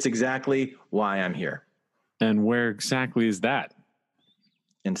do. It's exactly why I'm here. And where exactly is that?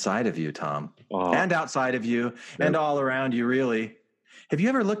 Inside of you, Tom. Oh. And outside of you, and all around you, really. Have you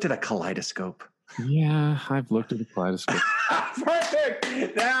ever looked at a kaleidoscope? Yeah, I've looked at a kaleidoscope.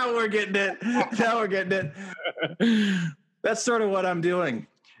 Perfect. Now we're getting it. That's sort of what I'm doing.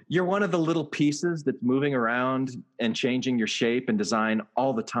 You're one of the little pieces that's moving around and changing your shape and design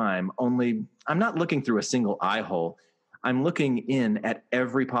all the time. Only I'm not looking through a single eye hole. I'm looking in at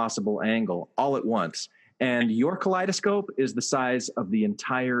every possible angle all at once. And your kaleidoscope is the size of the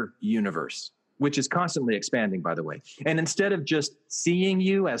entire universe. which is constantly expanding, by the way. And instead of just seeing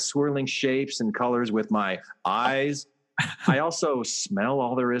you as swirling shapes and colors with my eyes, I also smell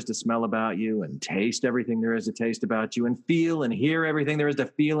all there is to smell about you, and taste everything there is to taste about you, and feel and hear everything there is to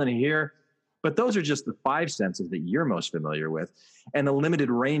feel and hear. But those are just the 5 senses that you're most familiar with, and the limited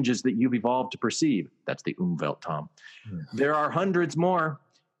ranges that you've evolved to perceive. That's the Umwelt, Tom. There are hundreds more.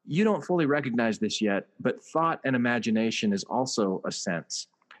 You don't fully recognize this yet, but thought and imagination is also a sense.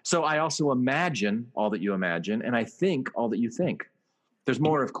 So I also imagine all that you imagine, and I think all that you think. There's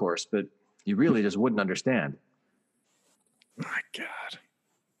more, of course, but you really just wouldn't understand. My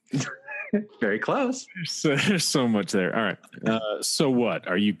God. Very close. There's so much there. All right. So what?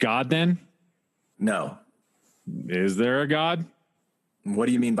 Are you God then? No. Is there a God? What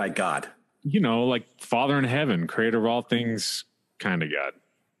do you mean by God? You know, like Father in heaven, creator of all things kind of God.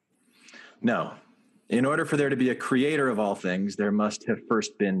 No. In order for there to be a creator of all things, there must have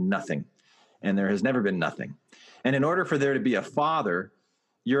first been nothing. And there has never been nothing. And in order for there to be a father,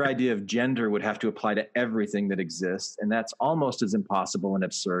 your idea of gender would have to apply to everything that exists. And that's almost as impossible and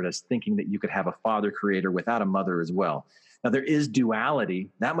absurd as thinking that you could have a father creator without a mother as well. Now, there is duality.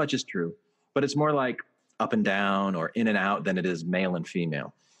 That much is true. But it's more like up and down or in and out than it is male and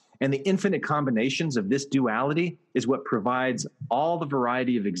female. And the infinite combinations of this duality is what provides all the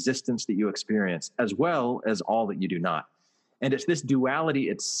variety of existence that you experience, as well as all that you do not. And it's this duality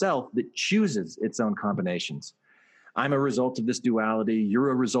itself that chooses its own combinations. I'm a result of this duality. You're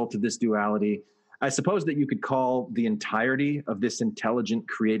a result of this duality. I suppose that you could call the entirety of this intelligent,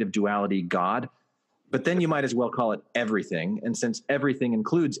 creative duality God, but then you might as well call it everything. And since everything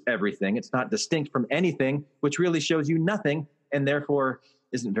includes everything, it's not distinct from anything, which really shows you nothing, and therefore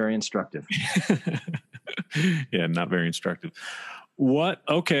isn't very instructive. Yeah, not very instructive. What?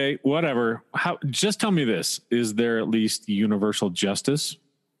 Okay, whatever. How? Just tell me this. Is there at least universal justice?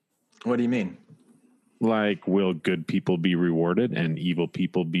 What do you mean? Like, will good people be rewarded and evil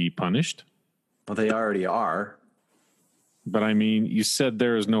people be punished? Well, they already are. But I mean, you said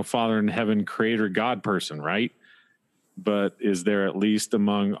there is no Father in heaven, creator, God person, right? But is there at least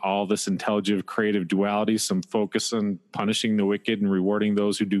among all this intelligent, creative duality some focus on punishing the wicked and rewarding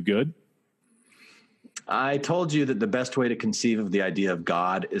those who do good? I told you that the best way to conceive of the idea of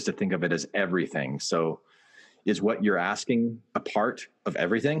God is to think of it as everything. So is what you're asking a part of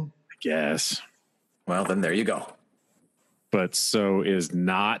everything? I guess. Well, then there you go. But so is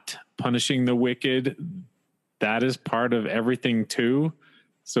not punishing the wicked, that is part of everything too?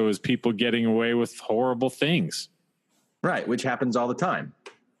 So is people getting away with horrible things? Right, which happens all the time.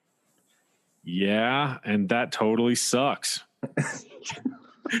 Yeah, and that totally sucks.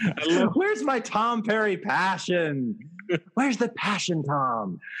 Where's my Tom Perry passion? Where's the passion,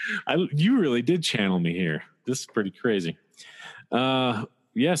 Tom? You really did channel me here. This is pretty crazy.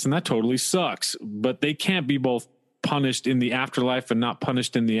 Yes, and that totally sucks. But they can't be both punished in the afterlife and not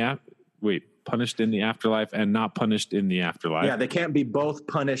punished in the punished in the afterlife and not punished in the afterlife. Yeah, they can't be both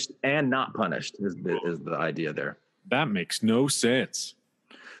punished and not punished is the idea there. That makes no sense.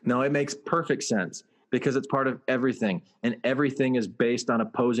 No, it makes perfect sense because it's part of everything, and everything is based on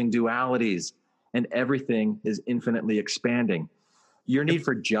opposing dualities, and everything is infinitely expanding. Your need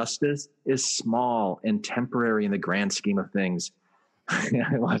for justice is small and temporary in the grand scheme of things.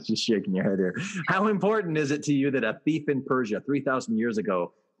 I watch you shaking your head here. How important is it to you that a thief in Persia 3,000 years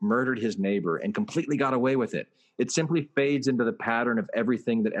ago murdered his neighbor and completely got away with it? It simply fades into the pattern of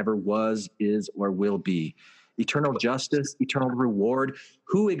everything that ever was, is, or will be. Eternal justice, eternal reward.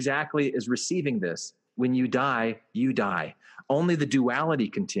 Who exactly is receiving this? When you die, you die. Only the duality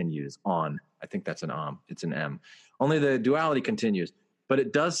continues on. I think that's an it's an M. Only the duality continues, but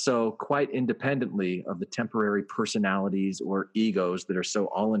it does so quite independently of the temporary personalities or egos that are so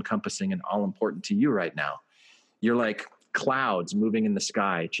all-encompassing and all-important to you right now. You're like clouds moving in the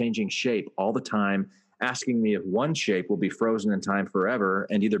sky, changing shape all the time, asking me if one shape will be frozen in time forever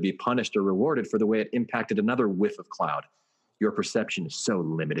and either be punished or rewarded for the way it impacted another whiff of cloud. Your perception is so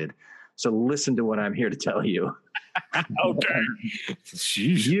limited. So listen to what I'm here to tell you. Okay.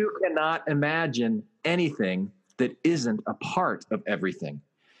 You cannot imagine anything that isn't a part of everything.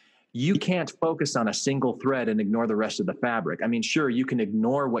 You can't focus on a single thread and ignore the rest of the fabric. I mean, sure, you can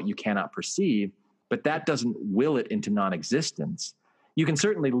ignore what you cannot perceive, but that doesn't will it into non-existence. You can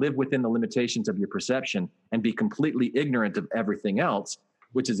certainly live within the limitations of your perception and be completely ignorant of everything else,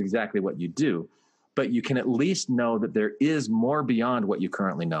 which is exactly what you do. But you can at least know that there is more beyond what you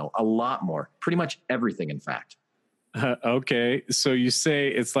currently know, a lot more, pretty much everything, in fact. Okay, so you say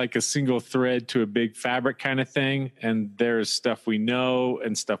it's like a single thread to a big fabric kind of thing, and there's stuff we know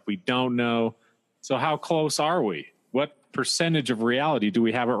and stuff we don't know. So how close are we? What percentage of reality do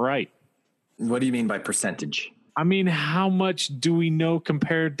we have it right? What do you mean by percentage? I mean, how much do we know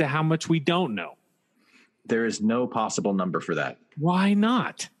compared to how much we don't know? There is no possible number for that. Why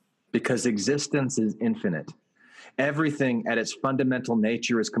not? Because existence is infinite. Everything at its fundamental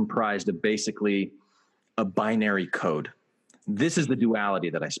nature is comprised of basically a binary code. This is the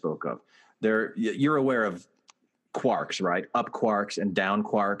duality that I spoke of. You're aware of quarks, right? Up quarks and down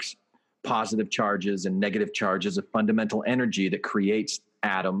quarks, positive charges and negative charges of fundamental energy that creates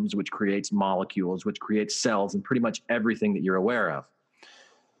atoms, which creates molecules, which creates cells, and pretty much everything that you're aware of.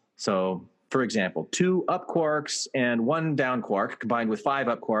 So, for example, 2 up quarks and 1 down quark combined with 5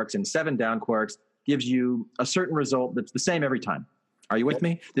 up quarks and 7 down quarks gives you a certain result that's the same every time. Are you with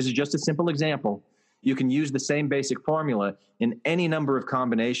me? This is just a simple example. You can use the same basic formula in any number of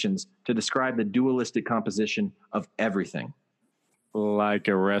combinations to describe the dualistic composition of everything. Like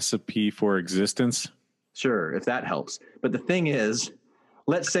a recipe for existence? Sure, if that helps. But the thing is,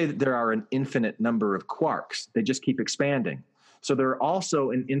 let's say that there are an infinite number of quarks. They just keep expanding. So there are also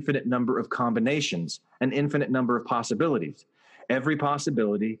an infinite number of combinations, an infinite number of possibilities. Every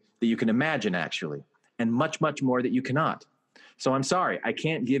possibility that you can imagine, actually, and much, much more that you cannot. So I'm sorry, I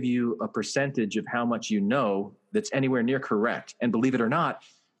can't give you a percentage of how much you know that's anywhere near correct. And believe it or not,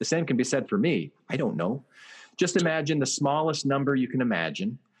 the same can be said for me. I don't know. Just imagine the smallest number you can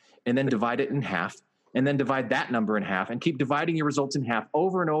imagine, and then divide it in half, and then divide that number in half, and keep dividing your results in half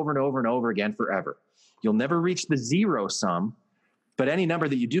over and over and over and over again forever. You'll never reach the zero sum, but any number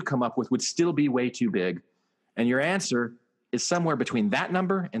that you do come up with would still be way too big. And your answer is somewhere between that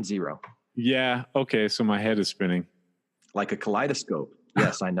number and zero. Yeah, okay, so my head is spinning. Like a kaleidoscope.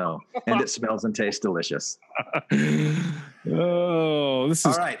 Yes, I know. And it smells and tastes delicious. Oh, this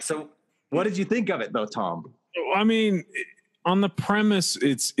is... All right, so what did you think of it, though, Tom? I mean, on the premise,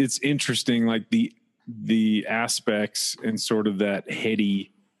 it's interesting, like the aspects and sort of that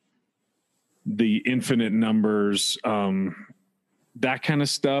heady, the infinite numbers, that kind of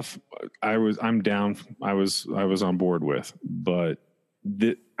stuff. I'm down. I was on board with, but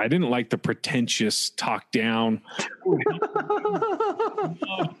I didn't like the pretentious talk down.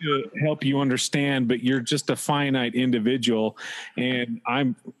 To help you understand, but you're just a finite individual, and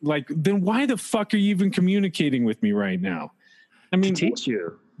I'm like, then why the fuck are you even communicating with me right now? I mean, to teach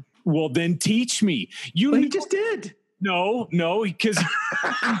you. Well, then teach me. Well, he just did. No, because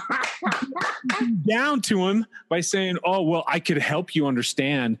down to him by saying, oh, well, I could help you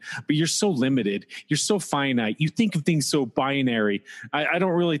understand, but you're so limited. You're so finite. You think of things so binary. I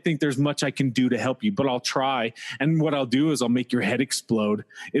don't really think there's much I can do to help you, but I'll try. And what I'll do is I'll make your head explode.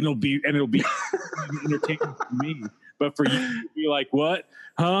 It'll be entertaining for me. But for you, you're like, what?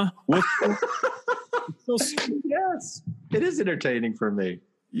 Huh? What? Yes, it is entertaining for me.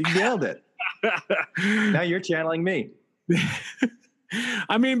 You nailed it. Now you're channeling me.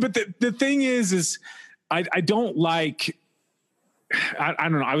 I mean, but the thing is I don't like, I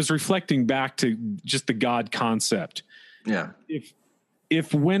don't know. I was reflecting back to just the God concept. Yeah.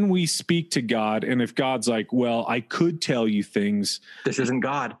 If when we speak to God, and if God's like, well, I could tell you things. This isn't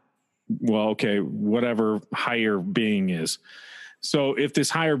God. Well, okay, whatever higher being is. So if this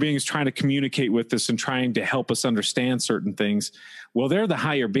higher being is trying to communicate with us and trying to help us understand certain things, well, they're the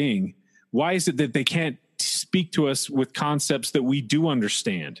higher being. Why is it that they can't speak to us with concepts that we do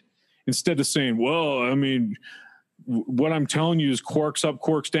understand? Instead of saying, well, I mean, what I'm telling you is quarks up,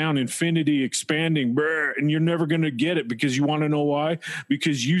 quarks down, infinity, expanding, and you're never going to get it because you want to know why?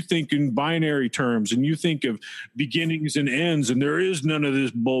 Because you think in binary terms and you think of beginnings and ends, and there is none of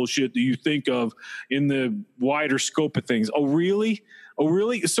this bullshit that you think of in the wider scope of things. Oh, really? Oh,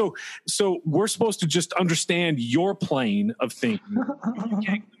 really? So we're supposed to just understand your plane of thinking. You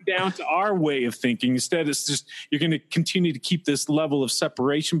can't come down to our way of thinking. Instead, it's just you're going to continue to keep this level of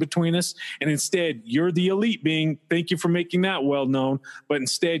separation between us. And instead, you're the elite being. Thank you for making that well known. But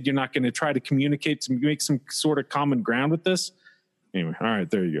instead, you're not going to try to communicate to make some sort of common ground with this. Anyway, all right,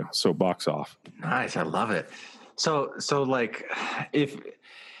 there you go. So box off. Nice. I love it. So like if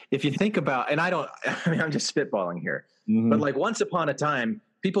you think about, and I'm just spitballing here. Mm-hmm. But like once upon a time,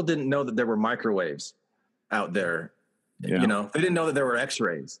 people didn't know that there were microwaves out there. Yeah. You know, they didn't know that there were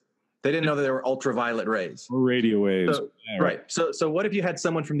X-rays. They didn't know that there were ultraviolet rays. Or radio waves. So, yeah, right. So what if you had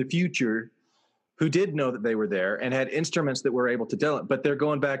someone from the future who did know that they were there and had instruments that were able to tell it, but they're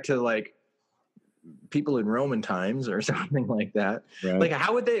going back to like people in Roman times or something like that. Right. Like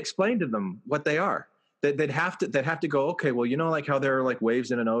how would they explain to them what they are? They'd have to go, okay, well, you know, like how there are like waves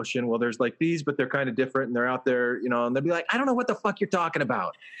in an ocean. Well, there's like these, but they're kind of different and they're out there, you know, and they'll be like, I don't know what the fuck you're talking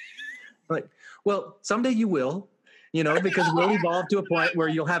about. Like, well, someday you will, you know, because we'll evolve to a point where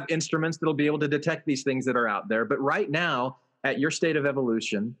you'll have instruments that'll be able to detect these things that are out there. But right now, at your state of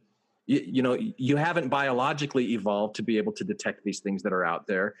evolution, you haven't biologically evolved to be able to detect these things that are out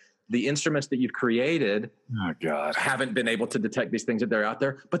there. The instruments that you've created haven't been able to detect these things that they're out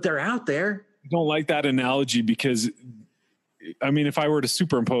there, but they're out there. I don't like that analogy because, I mean, if I were to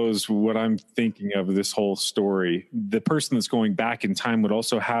superimpose what I'm thinking of this whole story, the person that's going back in time would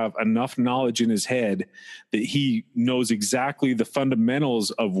also have enough knowledge in his head that he knows exactly the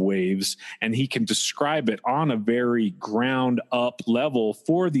fundamentals of waves, and he can describe it on a very ground up level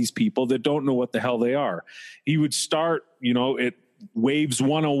for these people that don't know what the hell they are. He would start, at Waves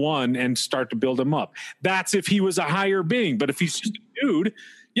 101 and start to build them up. That's if he was a higher being. But if he's just a dude,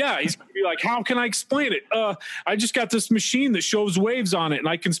 yeah, he's going to be like, how can I explain it? I just got this machine that shows waves on it, and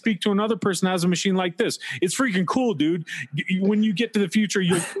I can speak to another person that has a machine like this. It's freaking cool, dude. When you get to the future,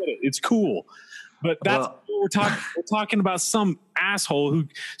 you'll get it. It's cool. But that's what we're talking. We're talking about some asshole who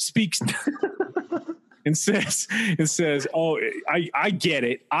speaks and says, "Oh, I get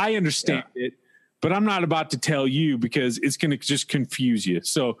it. I understand it, but I'm not about to tell you because it's going to just confuse you."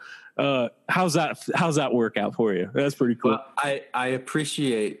 So, how's that work out for you? That's pretty cool. Well, I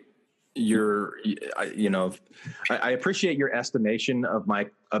appreciate your, I appreciate your estimation of my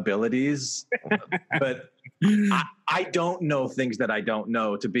abilities, but I don't know things that I don't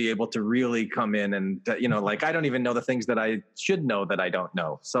know to be able to really come in and, I don't even know the things that I should know that I don't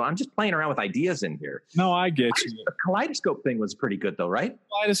know. So I'm just playing around with ideas in here. No, I get you. The kaleidoscope thing was pretty good though, right?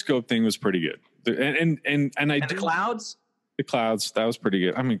 Kaleidoscope thing was pretty good. And the clouds? The clouds, that was pretty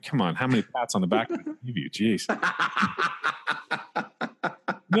good. I mean, come on, how many pats on the back can I give you? Jeez.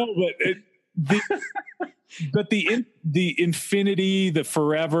 No, but the infinity, the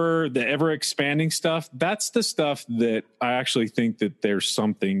forever, the ever expanding stuff, that's the stuff that I actually think that there's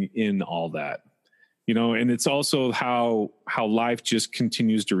something in all that. And it's also how life just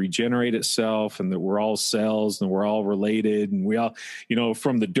continues to regenerate itself, and that we're all cells and we're all related, and we all,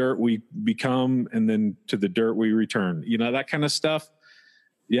 from the dirt we become, and then to the dirt we return, that kind of stuff.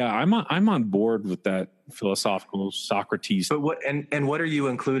 Yeah, I'm on board with that philosophical Socrates. But what are you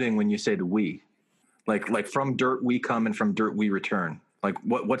including when you say the we? Like from dirt we come and from dirt we return. Like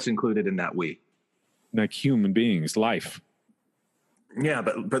what's included in that we? Like human beings, life. Yeah,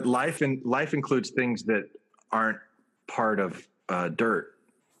 but life includes things that aren't part of dirt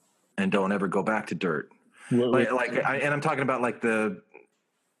and don't ever go back to dirt. And I'm talking about like the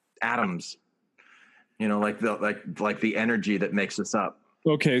atoms, like the energy that makes us up.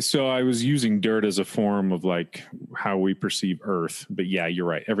 Okay, so I was using dirt as a form of like how we perceive Earth, but yeah, you're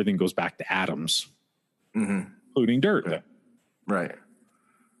right. Everything goes back to atoms, including dirt. Right.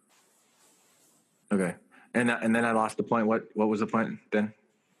 Okay. And then I lost the point. What was the point then?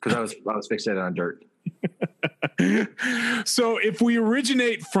 Because I was fixated on dirt. So if we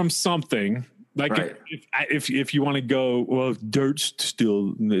originate from something, like right. if you want to go, well, dirt's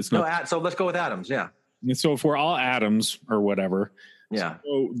still it's not. No, so let's go with atoms. Yeah. And so if we're all atoms or whatever, yeah.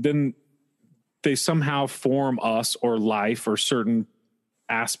 So then they somehow form us or life or certain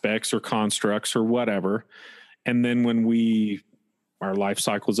aspects or constructs or whatever, and then when our life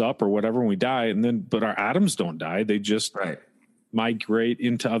cycles up or whatever, and we die, but our atoms don't die. They just migrate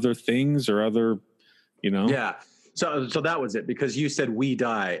into other things or other, Yeah. So that was it, because you said we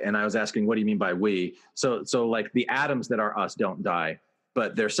die, and I was asking, what do you mean by we? So like the atoms that are us don't die,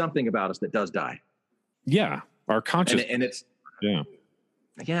 but there's something about us that does die. Yeah. Our consciousness. And it's,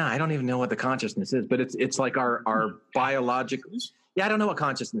 yeah, I don't even know what the consciousness is, but it's like our biological. Yeah. I don't know what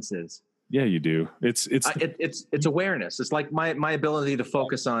consciousness is. Yeah, you do. It's awareness. It's like my ability to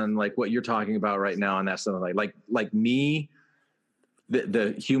focus on like what you're talking about right now, and that's something like me,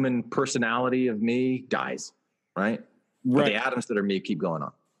 the human personality of me dies, right? But the atoms that are me keep going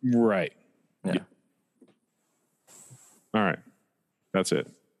on. Right. Yeah. All right. That's it.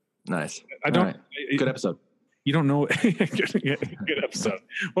 Nice. Good episode. You don't know. Good episode.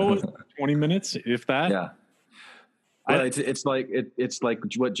 What was it, 20 minutes, if that? Yeah. Well, it's like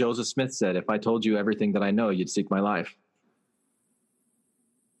what Joseph Smith said. If I told you everything that I know, you'd seek my life.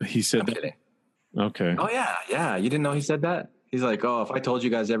 He said that. Kidding. Okay. Oh yeah. You didn't know he said that? He's like, oh, if I told you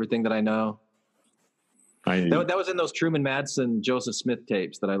guys everything that I know. That was in those Truman Madsen, Joseph Smith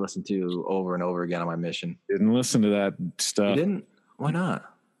tapes that I listened to over and over again on my mission. Didn't listen to that stuff. You didn't? Why not?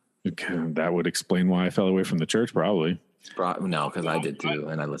 Okay, that would explain why I fell away from the church, probably. No, because I did too,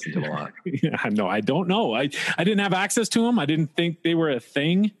 and I listened to them a lot. Yeah, no, I don't know. I didn't have access to them. I didn't think they were a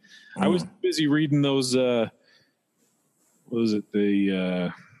thing. I was busy reading those. What was it?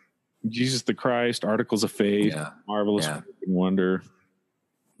 The Jesus the Christ, Articles of Faith, Marvelous Wonder.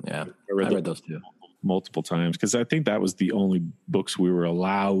 Yeah, I read those too multiple times because I think that was the only books we were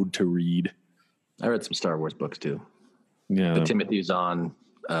allowed to read. I read some Star Wars books too. Yeah, the Timothy Zahn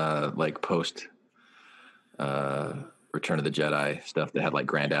like post Return of the Jedi stuff that had like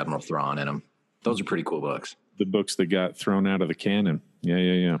Grand Admiral Thrawn in them. Those are pretty cool books. The books that got thrown out of the canon.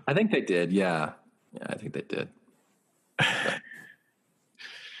 Yeah. I think they did. Yeah, I think they did.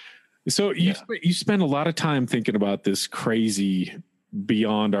 So you spend a lot of time thinking about this crazy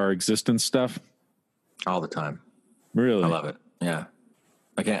beyond our existence stuff. All the time. Really? I love it. Yeah.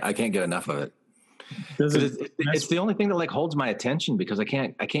 I can't get enough of it. It's the only thing that like holds my attention because I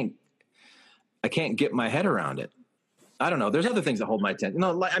can't get my head around it. I don't know. There's other things that hold my attention.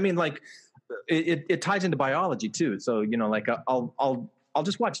 No, like, I mean, like it ties into biology too. So, you know, like I'll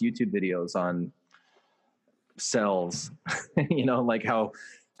just watch YouTube videos on cells, you know, like how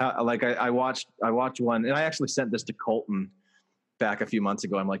like I watched one, and I actually sent this to Colton back a few months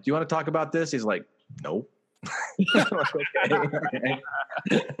ago. I'm like, do you want to talk about this? He's like, no. Okay.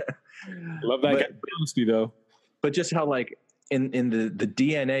 Love that guy honesty though. But just how like in the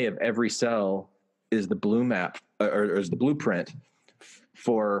DNA of every cell is the blue map or is the blueprint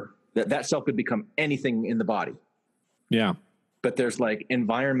for that cell could become anything in the body. Yeah. But there's like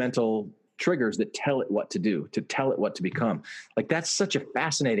environmental triggers that tell it what to do, to tell it what to become. Like that's such a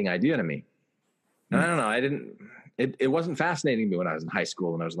fascinating idea to me. And I don't know. It wasn't fascinating to me when I was in high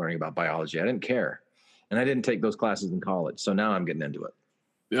school and I was learning about biology. I didn't care. And I didn't take those classes in college. So now I'm getting into it.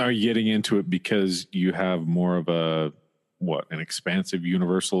 Are you getting into it because you have more of an expansive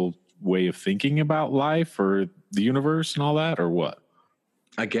universal way of thinking about life or the universe and all that, or what?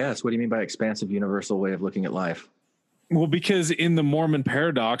 I guess. What do you mean by expansive universal way of looking at life? Well, because in the Mormon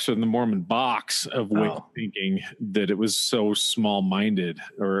paradox or in the Mormon box of way of thinking, that it was so small-minded,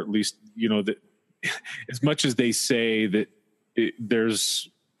 or at least, you know, that as much as they say that there's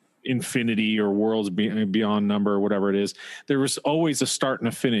infinity or worlds beyond number or whatever it is, there was always a start and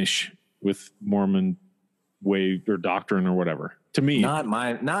a finish with Mormon way or doctrine or whatever. To me, not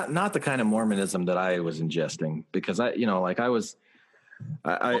the kind of Mormonism that I was ingesting, because I was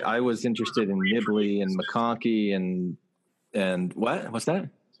interested in Nibley and McConkie and what's that?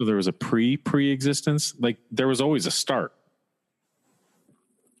 So there was a pre-existence, like there was always a start.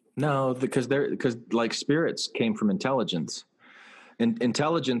 No, because like spirits came from intelligence, and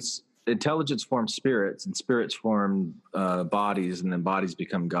intelligence formed spirits, and spirits formed bodies, and then bodies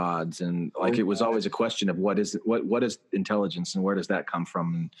become gods. And like it was always a question of what is intelligence and where does that come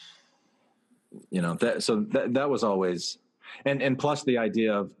from? And, you know, that was always, and plus the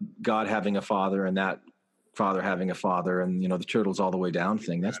idea of God having a father and that father having a father, and you know the turtles all the way down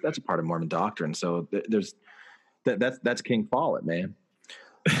thing. That's a part of Mormon doctrine. So that's King Follett, man.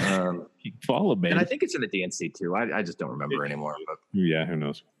 King Follett, man. And I think it's in the DNC too. I just don't remember anymore. But yeah, who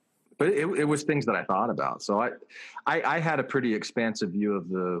knows? But it was things that I thought about. So I had a pretty expansive view of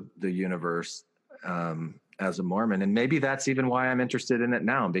the universe as a Mormon, and maybe that's even why I'm interested in it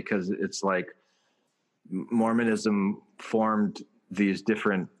now, because it's like Mormonism formed these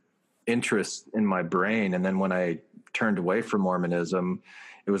different interests in my brain, and then when I turned away from Mormonism,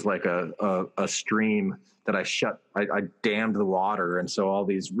 it was like a stream that I dammed the water, and so all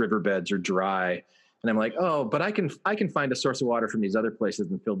these riverbeds are dry. And I'm like, oh, but I can find a source of water from these other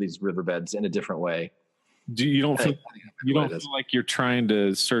places and fill these riverbeds in a different way. You don't feel like you're trying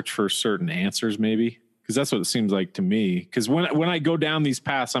to search for certain answers, maybe? Because that's what it seems like to me. Because when I go down these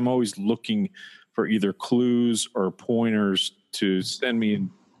paths, I'm always looking for either clues or pointers to send me in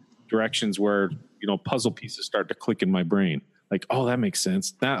directions where, you know, puzzle pieces start to click in my brain. Like, oh, that makes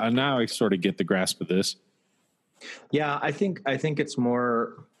sense. Now I sort of get the grasp of this. Yeah, I think it's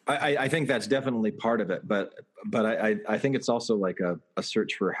more. I think that's definitely part of it, but I think it's also like a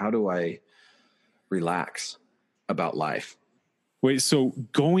search for how do I relax about life. Wait, so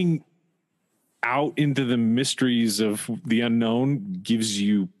going out into the mysteries of the unknown gives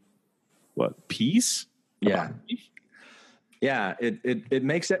you what, peace? Yeah. Yeah. It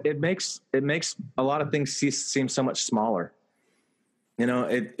makes a lot of things seem so much smaller. You know,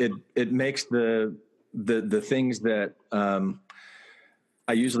 it makes the things that,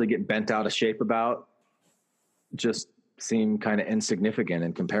 I usually get bent out of shape about just seem kind of insignificant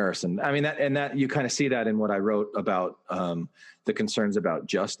in comparison. I mean, that you kind of see that in what I wrote about the concerns about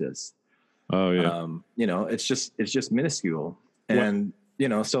justice. Oh yeah. You know, it's just minuscule. And, you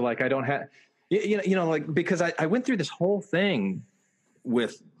know, so like I don't have, you know, like, because I went through this whole thing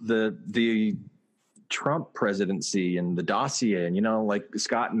with the Trump presidency and the dossier, and, you know, like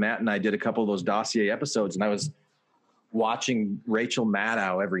Scott and Matt and I did a couple of those dossier episodes, and I was watching Rachel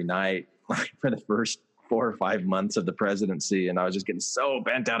Maddow every night, like for the first 4 or 5 months of the presidency. And I was just getting so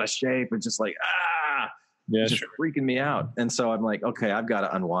bent out of shape. It's just like, just freaking me out. And so I'm like, okay, I've got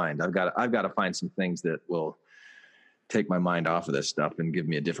to unwind. I've got to find some things that will take my mind off of this stuff and give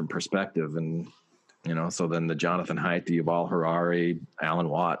me a different perspective. And, so then the Jonathan Haidt, the Yuval Harari, Alan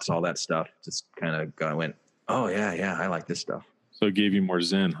Watts, all that stuff just kind of went, oh yeah, I like this stuff. So it gave you more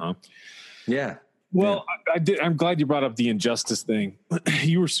zen, huh? Yeah. Well, I'm glad you brought up the injustice thing.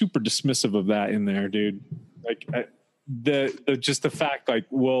 You were super dismissive of that in there, dude. Like just the fact, like,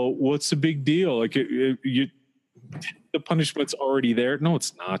 well, what's the big deal? Like, the punishment's already there. No,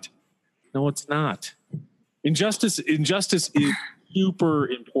 it's not. Injustice is super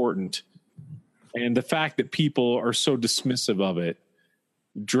important, and the fact that people are so dismissive of it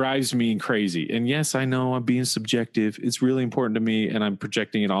drives me crazy. And yes, I know I'm being subjective. It's really important to me, and I'm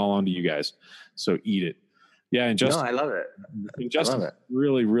projecting it all onto you guys. So eat it. Yeah, injustice. No, I love it. Injustice is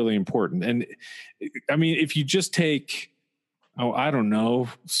really, really important. And I mean, if you just take, I don't know,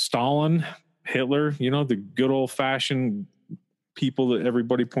 Stalin, Hitler, the good old fashioned people that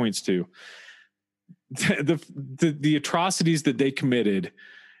everybody points to, the atrocities that they committed,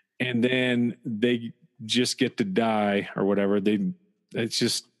 and then they just get to die or whatever. It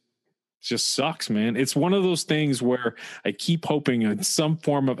just sucks, man. It's one of those things where I keep hoping in some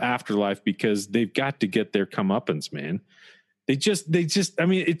form of afterlife, because they've got to get their comeuppance, man. They just, I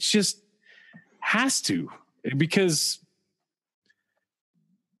mean, it just has to, because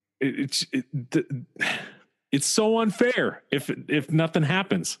it's so unfair if nothing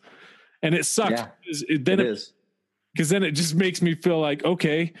happens, and it sucks. Yeah, because then it just makes me feel like,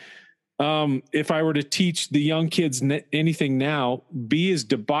 okay, if I were to teach the young kids anything now, be as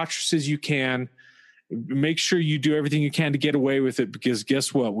debaucherous as you can. Make sure you do everything you can to get away with it, because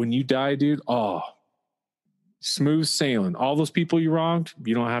guess what? When you die, dude, smooth sailing. All those people you wronged,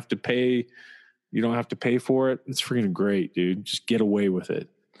 you don't have to pay. You don't have to pay for it. It's freaking great, dude. Just get away with it.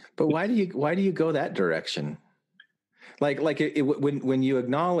 But why do you go that direction? When you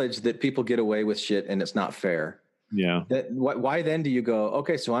acknowledge that people get away with shit and it's not fair. Yeah. Why then do you go,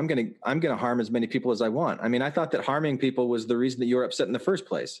 okay, so I'm gonna harm as many people as I want? I mean, I thought that harming people was the reason that you were upset in the first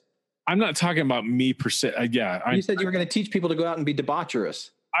place. I'm not talking about me per se. You said you were going to teach people to go out and be debaucherous.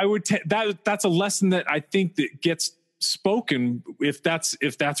 I would that's a lesson that I think that gets spoken if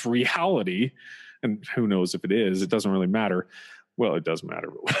that's reality, and who knows if it is. It doesn't really matter. Well, it does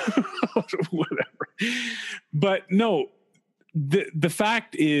matter, but whatever. But no, the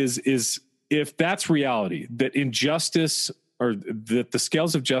fact is if that's reality, that injustice or that the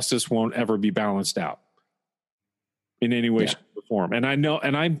scales of justice won't ever be balanced out in any way, shape, or form. And I know,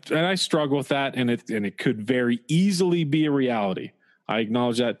 and I struggle with that, and it could very easily be a reality. I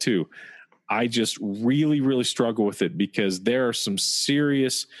acknowledge that too. I just really, really struggle with it, because there are some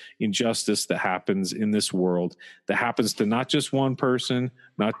serious injustice that happens in this world that happens to not just one person,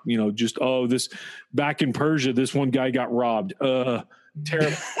 not, just, this back in Persia, this one guy got robbed.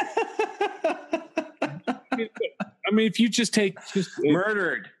 Terrible. I mean, if you just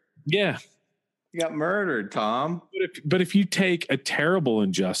murdered. Yeah. You got murdered, Tom. But if you take a terrible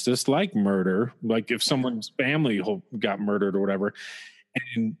injustice like murder, like if someone's family got murdered or whatever,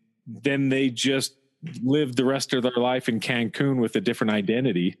 and then they just live the rest of their life in Cancun with a different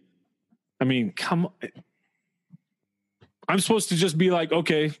identity. I mean, come on. I'm supposed to just be like,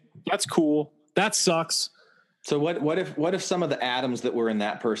 okay, that's cool. That sucks. So what if some of the atoms that were in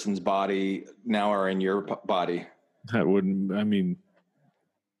that person's body now are in your body? That wouldn't, I mean,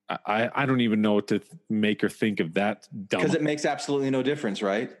 I don't even know what to make or think of that. Because it makes absolutely no difference,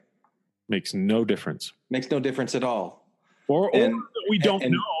 right? Makes no difference. Makes no difference at all. Or we don't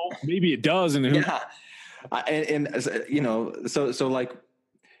know. Maybe it does. And so like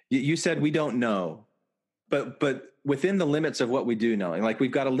you said, we don't know, but within the limits of what we do know, and like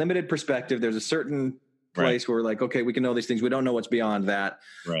we've got a limited perspective. There's a certain place where we're like, okay, we can know these things. We don't know what's beyond that.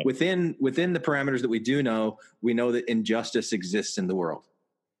 Right. Within the parameters that we do know, we know that injustice exists in the world.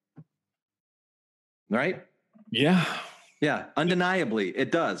 Right? Yeah. Yeah. Undeniably,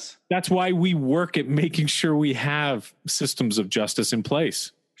 it does. That's why we work at making sure we have systems of justice in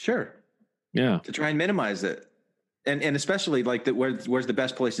place. Sure. Yeah. To try and minimize it. And especially like where's the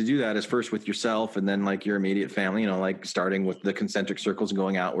best place to do that is first with yourself, and then like your immediate family, like starting with the concentric circles and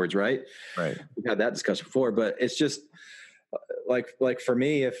going outwards. Right. Right. We've had that discussion before, but it's just like for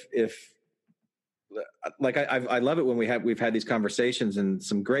me, if like, I love it when we've had these conversations, and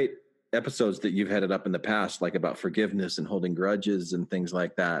some great episodes that you've headed up in the past, like about forgiveness and holding grudges and things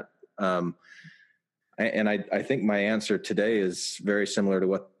like that. And I think my answer today is very similar to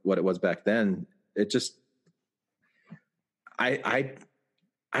what it was back then. It just, I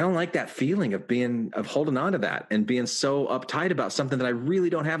don't like that feeling of holding on to that and being so uptight about something that I really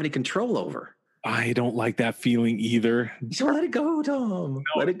don't have any control over. I don't like that feeling either. So let it go, Tom. No.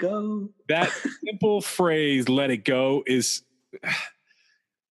 Let it go. That simple phrase, let it go, is,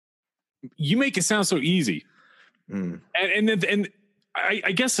 you make it sound so easy. And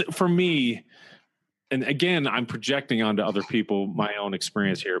I guess for me, and again, I'm projecting onto other people my own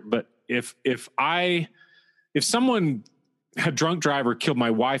experience here, but if someone, a drunk driver, killed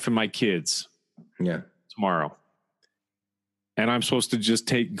my wife and my kids tomorrow, and I'm supposed to just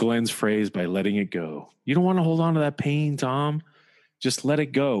take Glenn's phrase by letting it go. You don't want to hold on to that pain, Tom. Just let it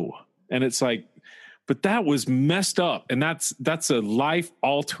go. And it's like, but that was messed up. And that's a life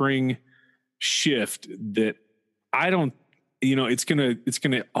altering shift that I don't, it's going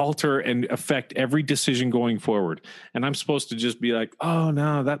to alter and affect every decision going forward. And I'm supposed to just be like, oh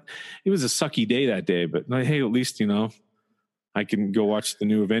no, it was a sucky day that day, but like, hey, at least, I can go watch the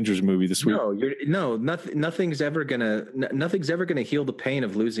new Avengers movie this week. Nothing's ever gonna heal the pain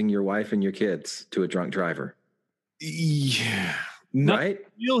of losing your wife and your kids to a drunk driver. Yeah, right.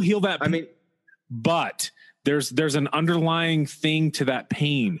 You'll heal that pain, I mean, but there's an underlying thing to that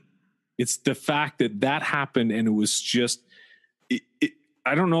pain. It's the fact that happened, and it was just.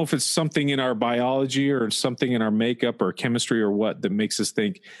 I don't know if it's something in our biology or something in our makeup or chemistry or what that makes us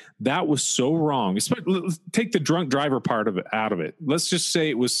think that was so wrong. Let's take the drunk driver part of it out of it. Let's just say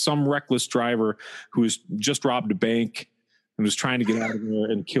it was some reckless driver who was just robbed a bank and was trying to get out of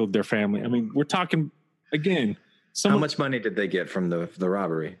there and killed their family. I mean, we're talking again. How much money did they get from the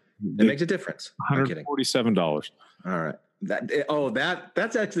robbery? It makes a difference. $147. All right.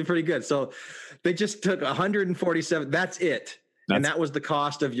 That's actually pretty good. So they just took 147. That's it. And that was the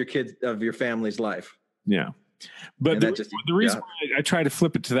cost of your family's life. Yeah. But the reason why I try to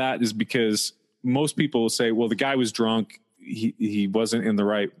flip it to that is because most people will say, well, the guy was drunk. He wasn't in the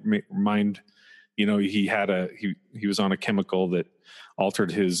right mind. He was on a chemical that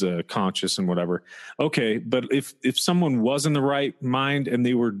altered his conscious and whatever. Okay. But if someone was in the right mind and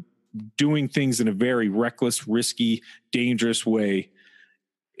they were doing things in a very reckless, risky, dangerous way,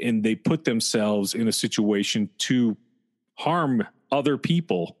 and they put themselves in a situation to harm other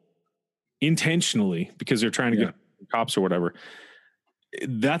people intentionally because they're trying to get cops or whatever.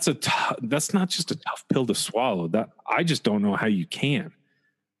 That's not just a tough pill to swallow. That I just don't know how you can.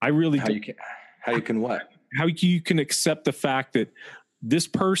 I really how you can what? How you can accept the fact that this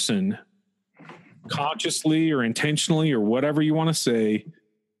person consciously or intentionally or whatever you want to say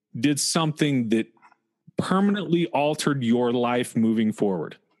did something that permanently altered your life moving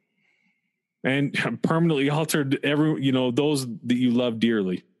forward. And permanently altered those that you love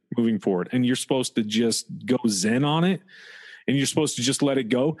dearly moving forward. And you're supposed to just go zen on it. And you're supposed to just let it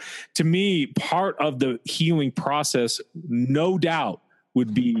go. To me, part of the healing process, no doubt,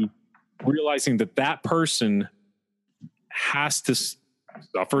 would be realizing that person has to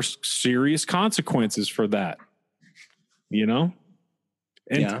suffer serious consequences for that. And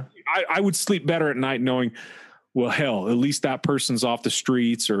I would sleep better at night knowing, well, hell, at least that person's off the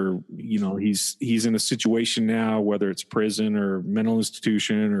streets, or he's in a situation now, whether it's prison or mental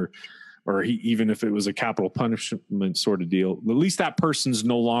institution, or even if it was a capital punishment sort of deal. At least that person's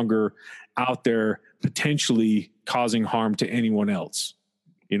no longer out there potentially causing harm to anyone else.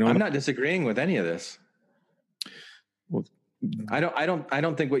 I'm not disagreeing with any of this. Well, I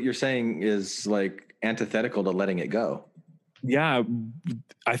don't think what you're saying is like antithetical to letting it go. Yeah,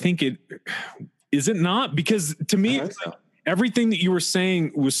 I think it. Is it not? Because to me, everything that you were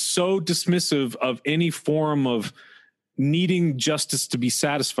saying was so dismissive of any form of needing justice to be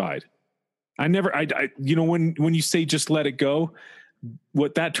satisfied. When you say just let it go,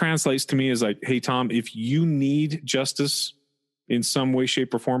 what that translates to me is like, hey, Tom, if you need justice in some way,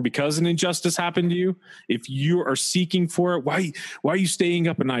 shape, or form because an injustice happened to you, if you are seeking for it, why are you staying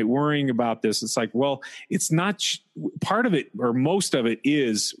up at night worrying about this? It's like, well, it's not part of it, or most of it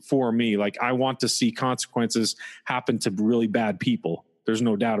is for me. Like, I want to see consequences happen to really bad people. There's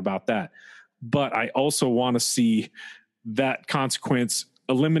no doubt about that. But I also want to see that consequence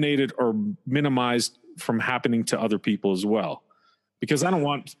eliminated or minimized from happening to other people as well. Because I don't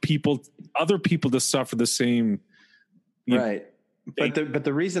want other people to suffer the same. Right. But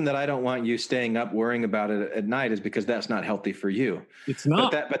the reason that I don't want you staying up worrying about it at night is because that's not healthy for you. It's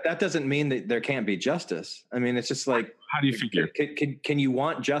not. But that doesn't mean that there can't be justice. I mean, it's just like, how do you figure? Can you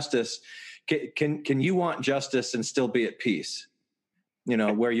want justice? Can you want justice and still be at peace?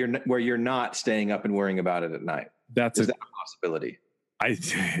 Where you're not staying up and worrying about it at night. Is that a possibility?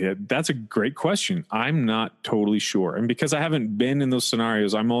 That's a great question. I'm not totally sure, and because I haven't been in those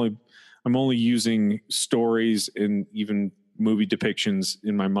scenarios, I'm only using stories and even movie depictions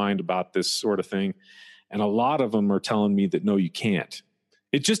in my mind about this sort of thing. And a lot of them are telling me that, no, you can't.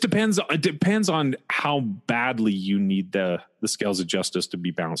 It just depends. It depends on how badly you need the scales of justice to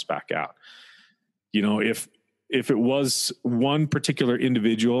be bounced back out. You know, if it was one particular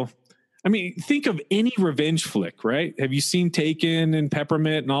individual, I mean, think of any revenge flick, right? Have you seen Taken and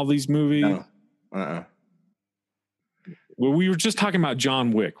Peppermint and all these movies? No. Well, we were just talking about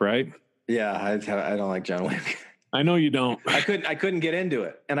John Wick, right? Yeah, I don't like John Wick. I know you don't. I couldn't get into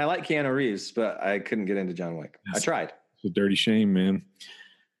it, and I like Keanu Reeves, but I couldn't get into John Wick. I tried. It's a dirty shame, man.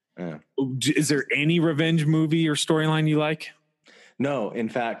 Yeah. Is there any revenge movie or storyline you like? No, in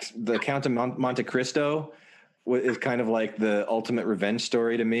fact, the Count of Monte Cristo is kind of like the ultimate revenge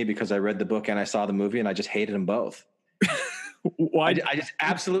story to me because I read the book and I saw the movie and I just hated them both. Why? I just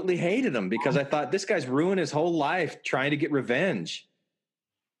absolutely hated him because I thought this guy's ruined his whole life trying to get revenge.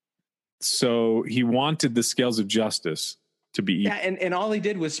 So he wanted the scales of justice to be equal. Yeah, and all he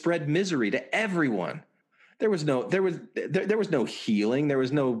did was spread misery to everyone. There was no healing. There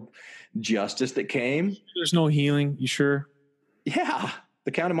was no justice that came. There's no healing. You sure? Yeah.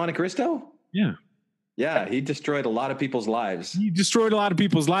 The Count of Monte Cristo? Yeah. Yeah. He destroyed a lot of people's lives. He destroyed a lot of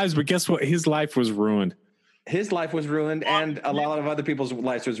people's lives, but guess what? His life was ruined. His life was ruined and a lot of other people's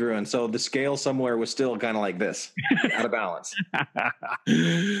lives was ruined. So the scale somewhere was still kind of like this, out of balance.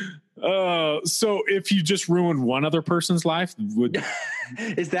 So if you just ruined one other person's life, would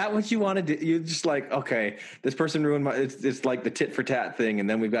is that what you want to do? You're just like, okay, this person ruined my. It's like the tit for tat thing, and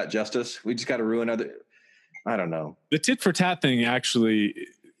then we've got justice. We just got to ruin other. I don't know. The tit for tat thing actually,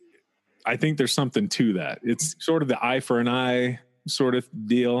 I think there's something to that. It's sort of the eye for an eye sort of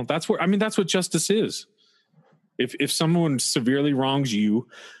deal. That's what justice is. If someone severely wrongs you,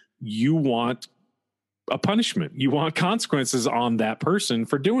 you want a punishment. You want consequences on that person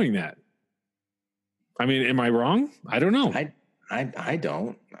for doing that. I mean, am I wrong? I don't know. I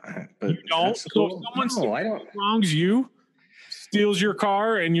don't. But you don't? Cool. So someone I don't. Wrongs you, steals your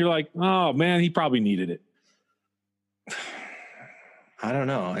car, and you're like, oh man, he probably needed it. I don't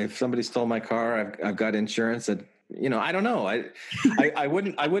know. If somebody stole my car, I've got insurance that. I don't know. I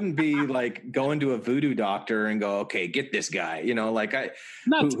wouldn't be like going to a voodoo doctor and go, okay, get this guy,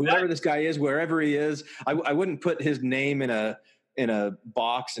 whoever this guy is, wherever he is, I wouldn't put his name in a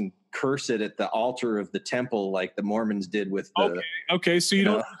box and curse it at the altar of the temple, like the Mormons did with the, okay. So you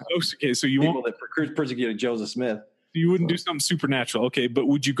don't, so you people won't that persecuted Joseph Smith. You wouldn't do something supernatural. Okay. But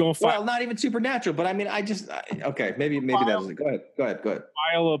would you go well, not even supernatural, but I mean, okay, maybe that's go ahead.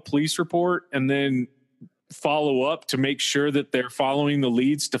 File a police report and then follow up to make sure that they're following the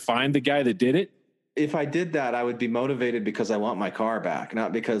leads to find the guy that did it? If I did that, I would be motivated because I want my car back,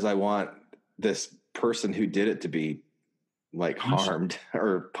 not because I want this person who did it to be like harmed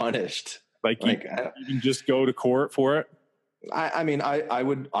or punished. Like you can just go to court for it. I mean, I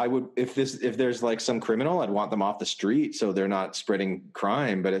would if there's like some criminal, I'd want them off the street so they're not spreading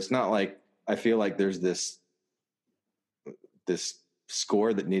crime. But it's not like I feel like there's this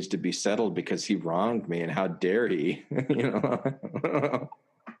score that needs to be settled because he wronged me, and how dare he?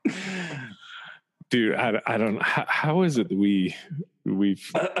 Dude, I don't. How is it that we be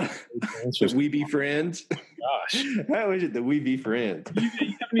friends? Gosh, how is it that we be friends?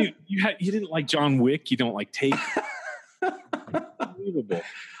 You didn't like John Wick. You don't like Taken. Unbelievable.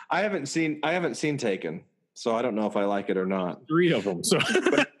 I haven't seen Taken, so I don't know if I like it or not. 3 of them. So.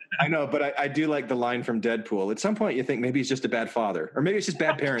 I know, but I do like the line from Deadpool. At some point, you think maybe he's just a bad father, or maybe it's just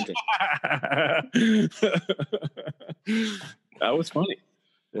bad parenting. That was funny.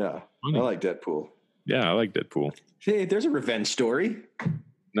 Yeah, funny. I like Deadpool. Yeah, I like Deadpool. Hey, there's a revenge story.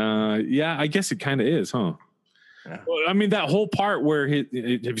 Yeah, I guess it kind of is, huh? Yeah. Well, I mean, that whole part where have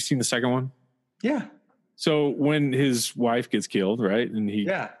you seen the second one? Yeah. So when his wife gets killed, right, and he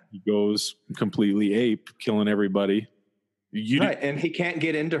goes completely ape, killing everybody. Right, and he can't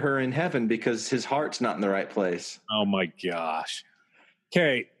get into her in heaven because his heart's not in the right place. Oh my gosh.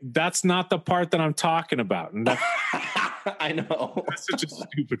 Okay, that's not the part that I'm talking about. And I know. That's such a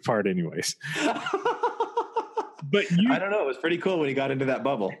stupid part anyways. But I don't know. It was pretty cool when he got into that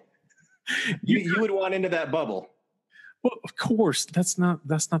bubble. You would want into that bubble. Well, of course, that's not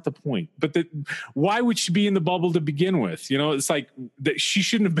the point. But why would she be in the bubble to begin with? It's like that she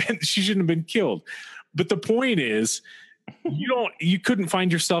shouldn't have been killed. But the point is, you couldn't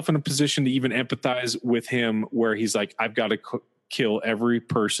find yourself in a position to even empathize with him where he's like, I've got to kill every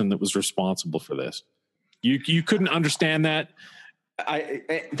person that was responsible for this. You couldn't understand that.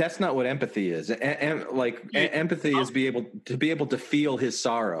 That's not what empathy is. Empathy is be able to feel his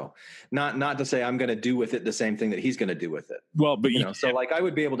sorrow, not to say I'm going to do with it the same thing that he's going to do with it. Well, but so like I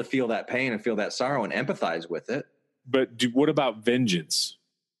would be able to feel that pain and feel that sorrow and empathize with it. But what about vengeance?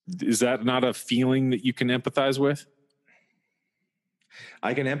 Is that not a feeling that you can empathize with?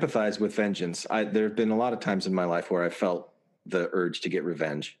 I can empathize with vengeance. There have been a lot of times in my life where I felt the urge to get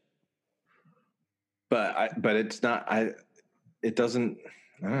revenge, but it's not. It doesn't.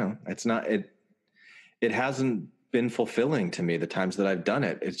 I don't know. It's not. It hasn't been fulfilling to me the times that I've done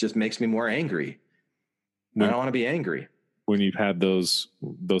it. It just makes me more angry. I don't want to be angry. When you've had those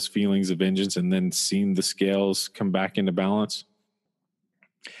feelings of vengeance and then seen the scales come back into balance.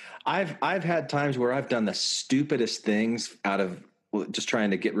 I've had times where I've done the stupidest things out of just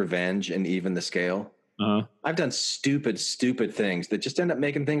trying to get revenge and even the scale. Uh-huh. I've done stupid things that just end up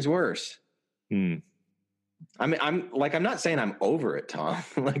making things worse. I mean, I'm not saying I'm over it, Tom.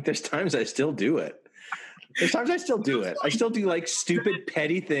 Like there's times I still do it. I still do like stupid,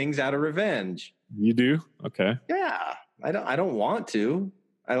 petty things out of revenge. You do? Okay. Yeah. I don't want to.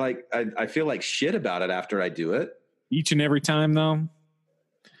 I feel like shit about it after I do it. Each and every time though?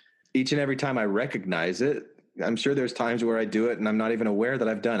 Each and every time I recognize it. I'm sure there's times where I do it and I'm not even aware that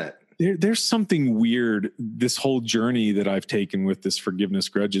I've done it. There's something weird, this whole journey that I've taken with this forgiveness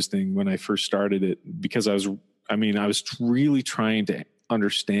grudges thing when I first started it, because I was really trying to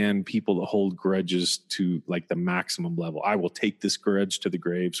understand people that hold grudges to like the maximum level. I will take this grudge to the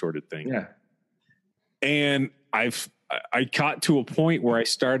grave sort of thing. Yeah. And I got to a point where I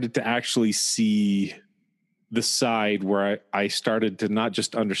started to actually see the side where I started to not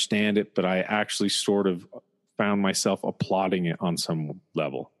just understand it, but I actually sort of found myself applauding it on some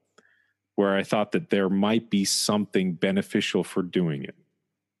level, where I thought that there might be something beneficial for doing it.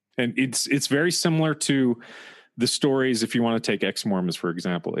 And it's very similar to the stories. If you want to take ex-Mormons, for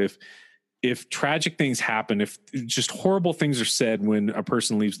example, if tragic things happen, if just horrible things are said when a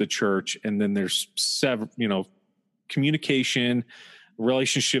person leaves the church, and then there's communication,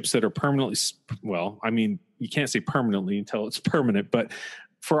 relationships that are permanently, well, I mean, you can't say permanently until it's permanent, but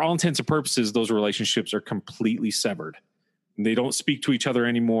for all intents and purposes, those relationships are completely severed. They don't speak to each other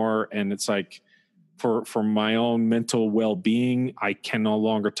anymore. And it's like, for my own mental well-being, I can no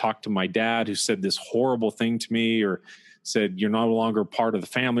longer talk to my dad who said this horrible thing to me, or said, you're no longer part of the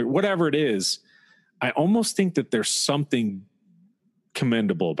family, whatever it is. I almost think that there's something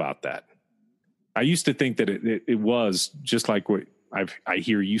commendable about that. I used to think that it was just like what I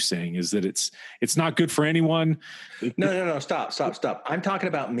hear you saying, is that it's not good for anyone. No. Stop. I'm talking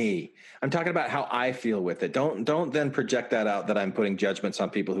about me. I'm talking about how I feel with it. Don't then project that out that I'm putting judgments on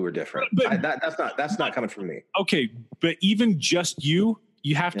people who are different. That's not coming from me. Okay. But even just you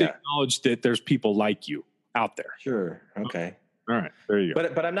have to acknowledge that there's people like you out there. Sure. Okay. All right. There you go.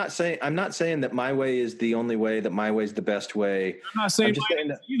 But I'm not saying that my way is the only way, that my way is the best way. I'm not saying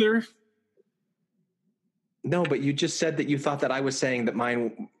that either. No, but you just said that you thought that I was saying that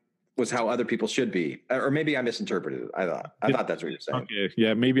mine was how other people should be, or maybe I misinterpreted it. I thought that's what you're saying. Okay,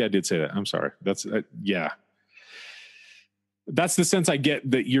 yeah, maybe I did say that. I'm sorry. That's that's the sense I get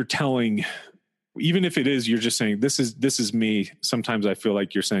that you're telling. Even if it is, you're just saying this is me. Sometimes I feel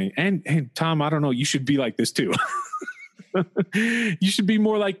like you're saying, and Tom, I don't know, you should be like this too. You should be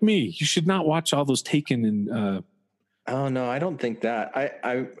more like me. You should not watch all those Taken and. Oh no, I don't think that.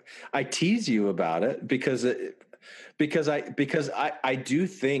 I tease you about it because I do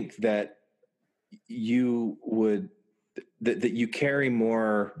think that you would that you carry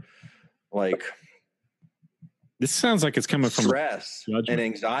more like this sounds like it's coming from stress and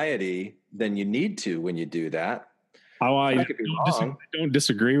anxiety than you need to when you do that. Oh, I don't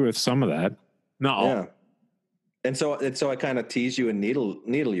disagree with some of that. No. Yeah. And so I kind of tease you and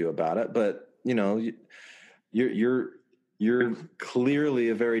needle you about it, but you know, you're clearly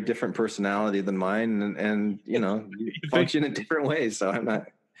a very different personality than mine, and you know, you function in different ways. So I'm not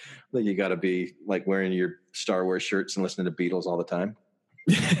like you got to be like wearing your Star Wars shirts and listening to Beatles all the time.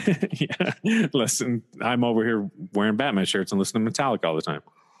 Yeah, listen, I'm over here wearing Batman shirts and listening to Metallica all the time.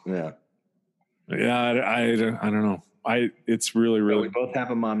 Yeah, I don't know. It's really. We both have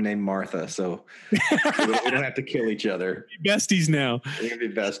a mom named Martha, so we don't have to kill each other. Besties now. We're gonna be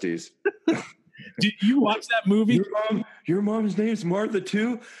besties. Did you watch that movie? Your mom's name's Martha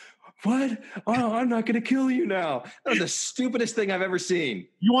too? What? Oh, I'm not going to kill you now. That was the stupidest thing I've ever seen.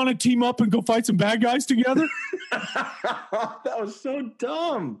 You want to team up and go fight some bad guys together? That was so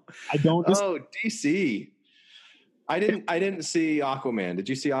dumb. I don't. Oh, DC. I didn't see Aquaman. Did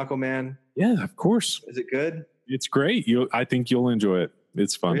you see Aquaman? Yeah, of course. Is it good? It's great. I think you'll enjoy it.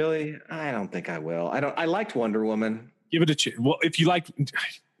 It's fun. Really? I don't think I will. I liked Wonder Woman. Give it a chance. Well, if you like,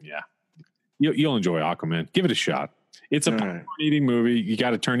 yeah. You'll enjoy Aquaman. Give it a shot. It's a popcorn-eating movie. You got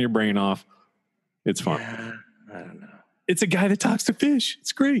to turn your brain off. It's fun. Yeah, I don't know. It's a guy that talks to fish.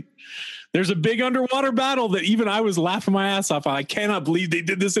 It's great. There's a big underwater battle that even I was laughing my ass off. I cannot believe they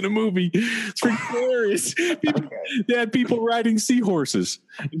did this in a movie. It's freaking hilarious. They had people riding seahorses.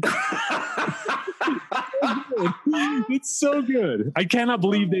 It's so good. I cannot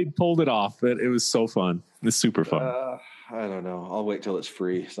believe they pulled it off. But it was so fun. It's super fun. I don't know. I'll wait till it's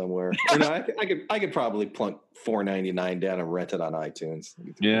free somewhere. I could probably plunk $4.99 down and rent it on iTunes.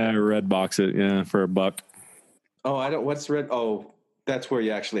 Yeah, Redbox it. Yeah, for $1. Oh, I don't. What's Red? Oh, that's where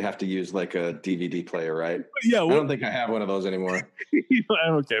you actually have to use like a DVD player, right? Yeah, I don't think I have one of those anymore.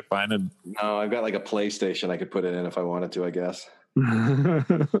 Okay, fine. No, I've got like a PlayStation. I could put it in if I wanted to, I guess.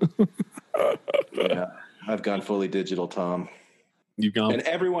 Yeah, I've gone fully digital, Tom. You've gone, and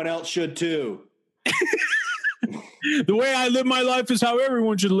everyone else should too. The way I live my life is how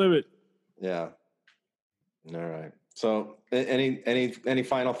everyone should live it. Yeah. All right. So, any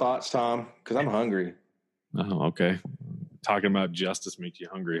final thoughts, Tom? Because I'm hungry. Oh, okay. Talking about justice makes you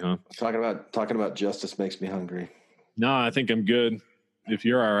hungry, huh? Talking about justice makes me hungry. No, I think I'm good. If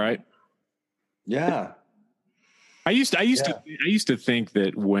you're all right. Yeah. I used to think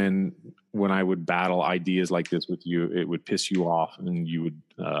that when I would battle ideas like this with you, it would piss you off and you would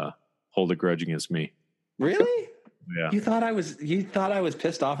hold a grudge against me. Really? Yeah. You thought I was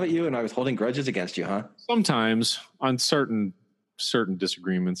pissed off at you and I was holding grudges against you, huh? Sometimes on certain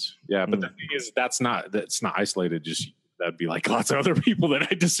disagreements. Yeah, but the thing is that's not isolated. Just that'd be like lots of other people that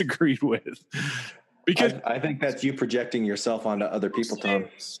I disagreed with. Because I think that's you projecting yourself onto other people, Tom.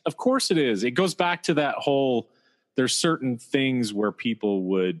 Of course it is. It goes back to that whole there's certain things where people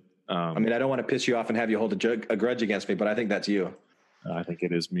would I mean, I don't want to piss you off and have you hold a grudge against me, but I think that's you. I think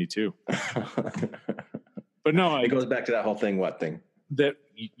it is me too. But no, it goes back to that whole thing. What thing? That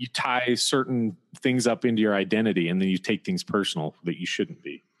you tie certain things up into your identity, and then you take things personal that you shouldn't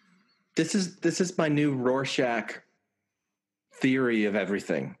be. This is my new Rorschach theory of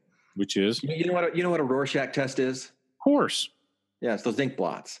everything. Which is, you know what a Rorschach test is? Of course. Yeah, it's those ink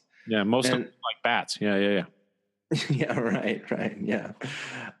blots. Yeah, most of them like bats. Yeah. Yeah, right. Yeah.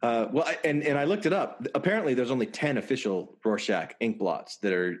 Well, I looked it up. Apparently, there's only 10 official Rorschach ink blots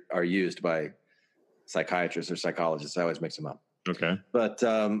that are used by psychiatrists or psychologists. I always mix them up. Okay. But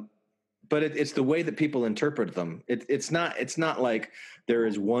it's the way that people interpret them. It's not like there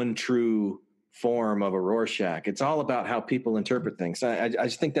is one true form of a Rorschach. It's all about how people interpret things. I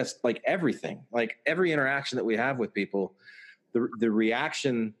just think that's like everything. Like every interaction that we have with people, the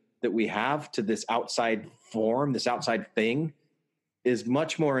reaction that we have to this outside form, this outside thing, is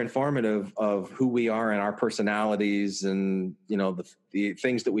much more informative of who we are and our personalities, and the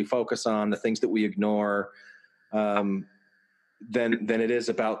things that we focus on, the things that we ignore, than it is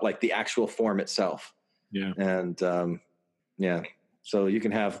about like the actual form itself. Yeah. And yeah, so you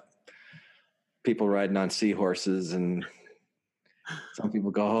can have people riding on seahorses, and some people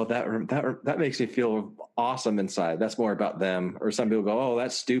go, "Oh, that makes me feel awesome inside." That's more about them. Or some people go, "Oh,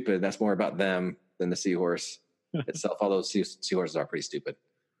 that's stupid." That's more about them than the seahorse itself. Although seahorses are pretty stupid.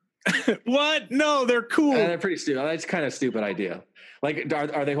 What? No, they're cool. They're pretty stupid. That's kind of a stupid idea. Like,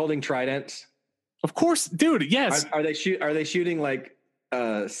 are they holding tridents? Of course, dude. Yes. Are they shooting like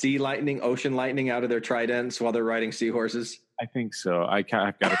sea lightning, ocean lightning out of their tridents while they're riding seahorses? I think so. I've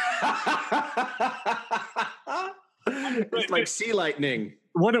got it. It's like sea lightning.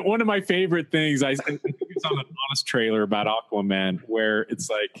 One of my favorite things, I think it's on an Honest trailer about Aquaman, where it's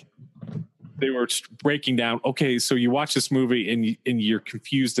like they were breaking down. Okay, so you watch this movie and you're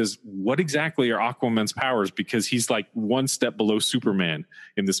confused as what exactly are Aquaman's powers, because he's like one step below Superman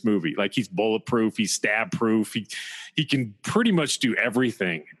in this movie. Like he's bulletproof, he's stab proof, he can pretty much do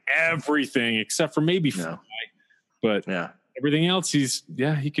everything except for maybe fly. But yeah, everything else he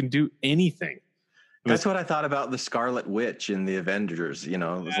can do anything. That's what I thought about the Scarlet Witch in the Avengers. It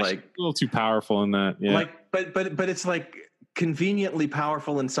was like a little too powerful in that. Yeah. But it's like conveniently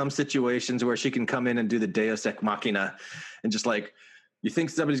powerful in some situations where she can come in and do the Deus Ex Machina, and just like you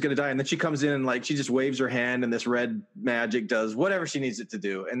think somebody's going to die, and then she comes in and like she just waves her hand, and this red magic does whatever she needs it to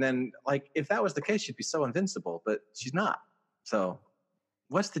do. And then like if that was the case, she'd be so invincible, but she's not. So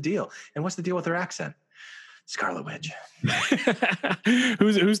what's the deal? And what's the deal with her accent? Scarlet Witch.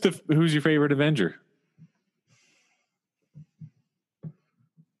 Who's your favorite Avenger?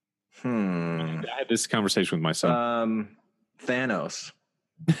 I had this conversation with my son. Thanos.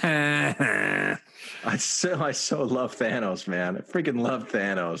 I so love Thanos, man. I freaking love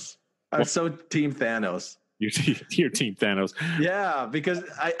Thanos. I'm so team Thanos. You're team Thanos. Yeah, because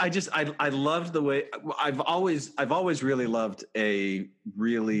I loved the way I've always really loved a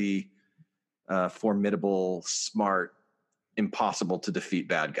really formidable, smart, impossible to defeat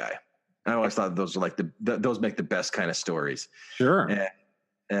bad guy. I always thought those are like those make the best kind of stories. Sure.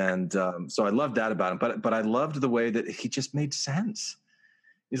 And so I loved that about him. But I loved the way that he just made sense.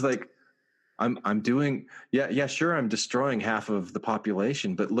 He's like, I'm doing, sure, I'm destroying half of the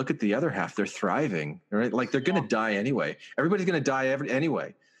population, but look at the other half. They're thriving, right? Like they're going to die anyway. Everybody's going to die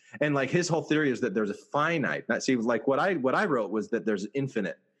anyway. And like his whole theory is that there's a finite. See, like what I wrote was that there's an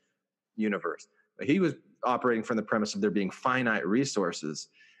infinite universe. He was operating from the premise of there being finite resources,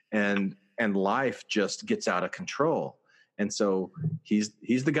 and life just gets out of control. And so he's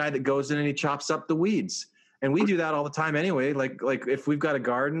the guy that goes in and he chops up the weeds. And we do that all the time anyway. Like if we've got a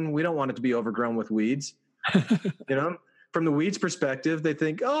garden, we don't want it to be overgrown with weeds. You know, from the weeds perspective, they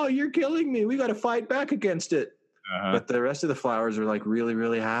think, "Oh, you're killing me. We got to fight back against it." But the rest of the flowers are like really,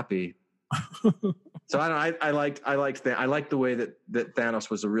 really happy. So I liked the way that Thanos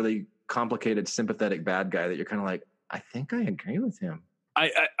was a really complicated, sympathetic bad guy that you're kind of like, I think I agree with him.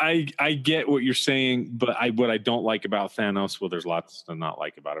 I get what you're saying, but what I don't like about Thanos, well, there's lots to not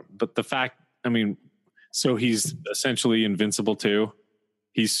like about him. But the fact, I mean, so he's essentially invincible too.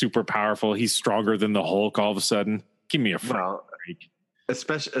 He's super powerful. He's stronger than the Hulk all of a sudden. Give me a break.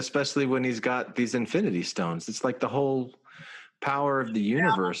 Especially when he's got these Infinity Stones. It's like the whole power of the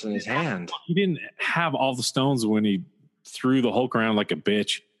universe in his hand. He didn't have all the stones when he threw the Hulk around like a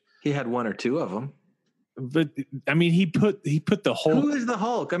bitch. He had one or two of them. But I mean, he put the Hulk. Who is the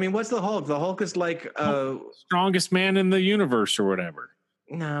Hulk? I mean, what's the Hulk? The Hulk is like strongest man in the universe or whatever.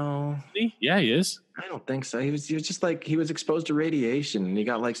 No. Yeah, he is. I don't think so. He was just like, he was exposed to radiation and he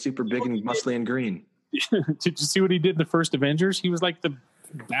got like super big and muscly and green. Did you see what he did in the first Avengers? He was like the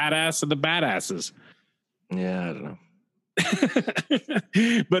badass of the badasses. Yeah, I don't know.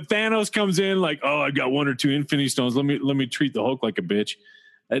 But Thanos comes in like, oh, I got one or two Infinity Stones. Let me treat the Hulk like a bitch.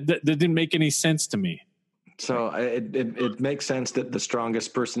 That didn't make any sense to me. So it makes sense that the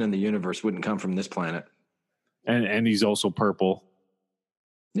strongest person in the universe wouldn't come from this planet. And he's also purple.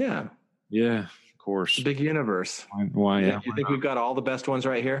 Yeah. Yeah, of course. Big universe. Why? Yeah. You think we've got all the best ones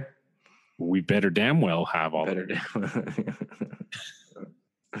right here? We better damn well have all. Yeah.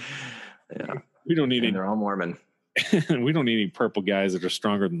 We don't need any. They're all Mormon. We don't need any purple guys that are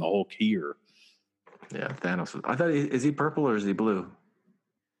stronger than the Hulk here. Yeah, Thanos. I thought, is he purple or is he blue?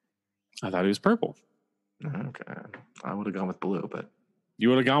 I thought he was purple. Okay, I would have gone with blue, but you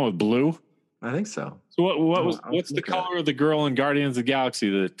would have gone with blue. I think so. So what's the color of the girl in Guardians of the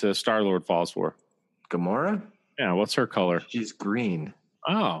Galaxy that Star-Lord falls for? Gamora? Yeah, what's her color? She's green.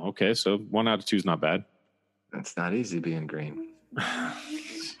 Oh, okay. So 1 out of 2 is not bad. It's not easy being green.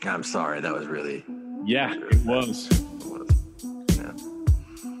 I'm sorry. That was really... Yeah, it was. Yeah.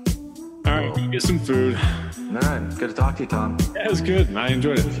 All right, go get some food. All right. Good to talk to you, Tom. Yeah, it was good. I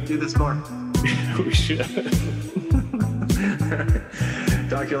enjoyed it. We should do this more. We should.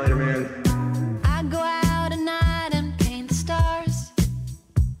 Talk to you later, man. I go out at night and paint the stars.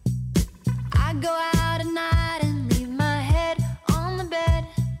 I go out at night and leave my head on the bed.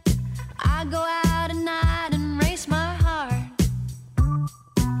 I go out at night and race my heart.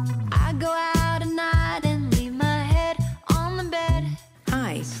 I go out at night and leave my head on the bed.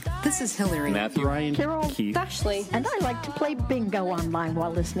 Hi, this is Hillary. Matthew, Ryan, Carol, Keith, Ashley, and I like to play bingo online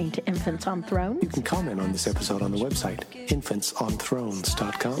while listening to Infants on Thrones. You can comment on this episode on the website,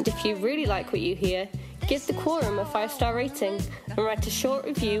 infantsonthrones.com. If you really like what you hear, give the Quorum a 5-star rating and write a short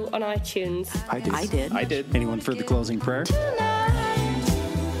review on iTunes. I did. Anyone for the closing prayer?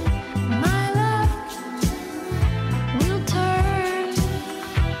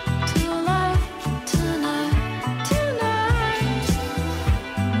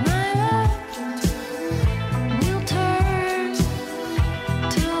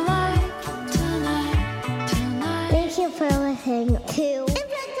 Thank you for listening to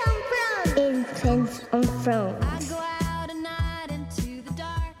Infants on Thrones.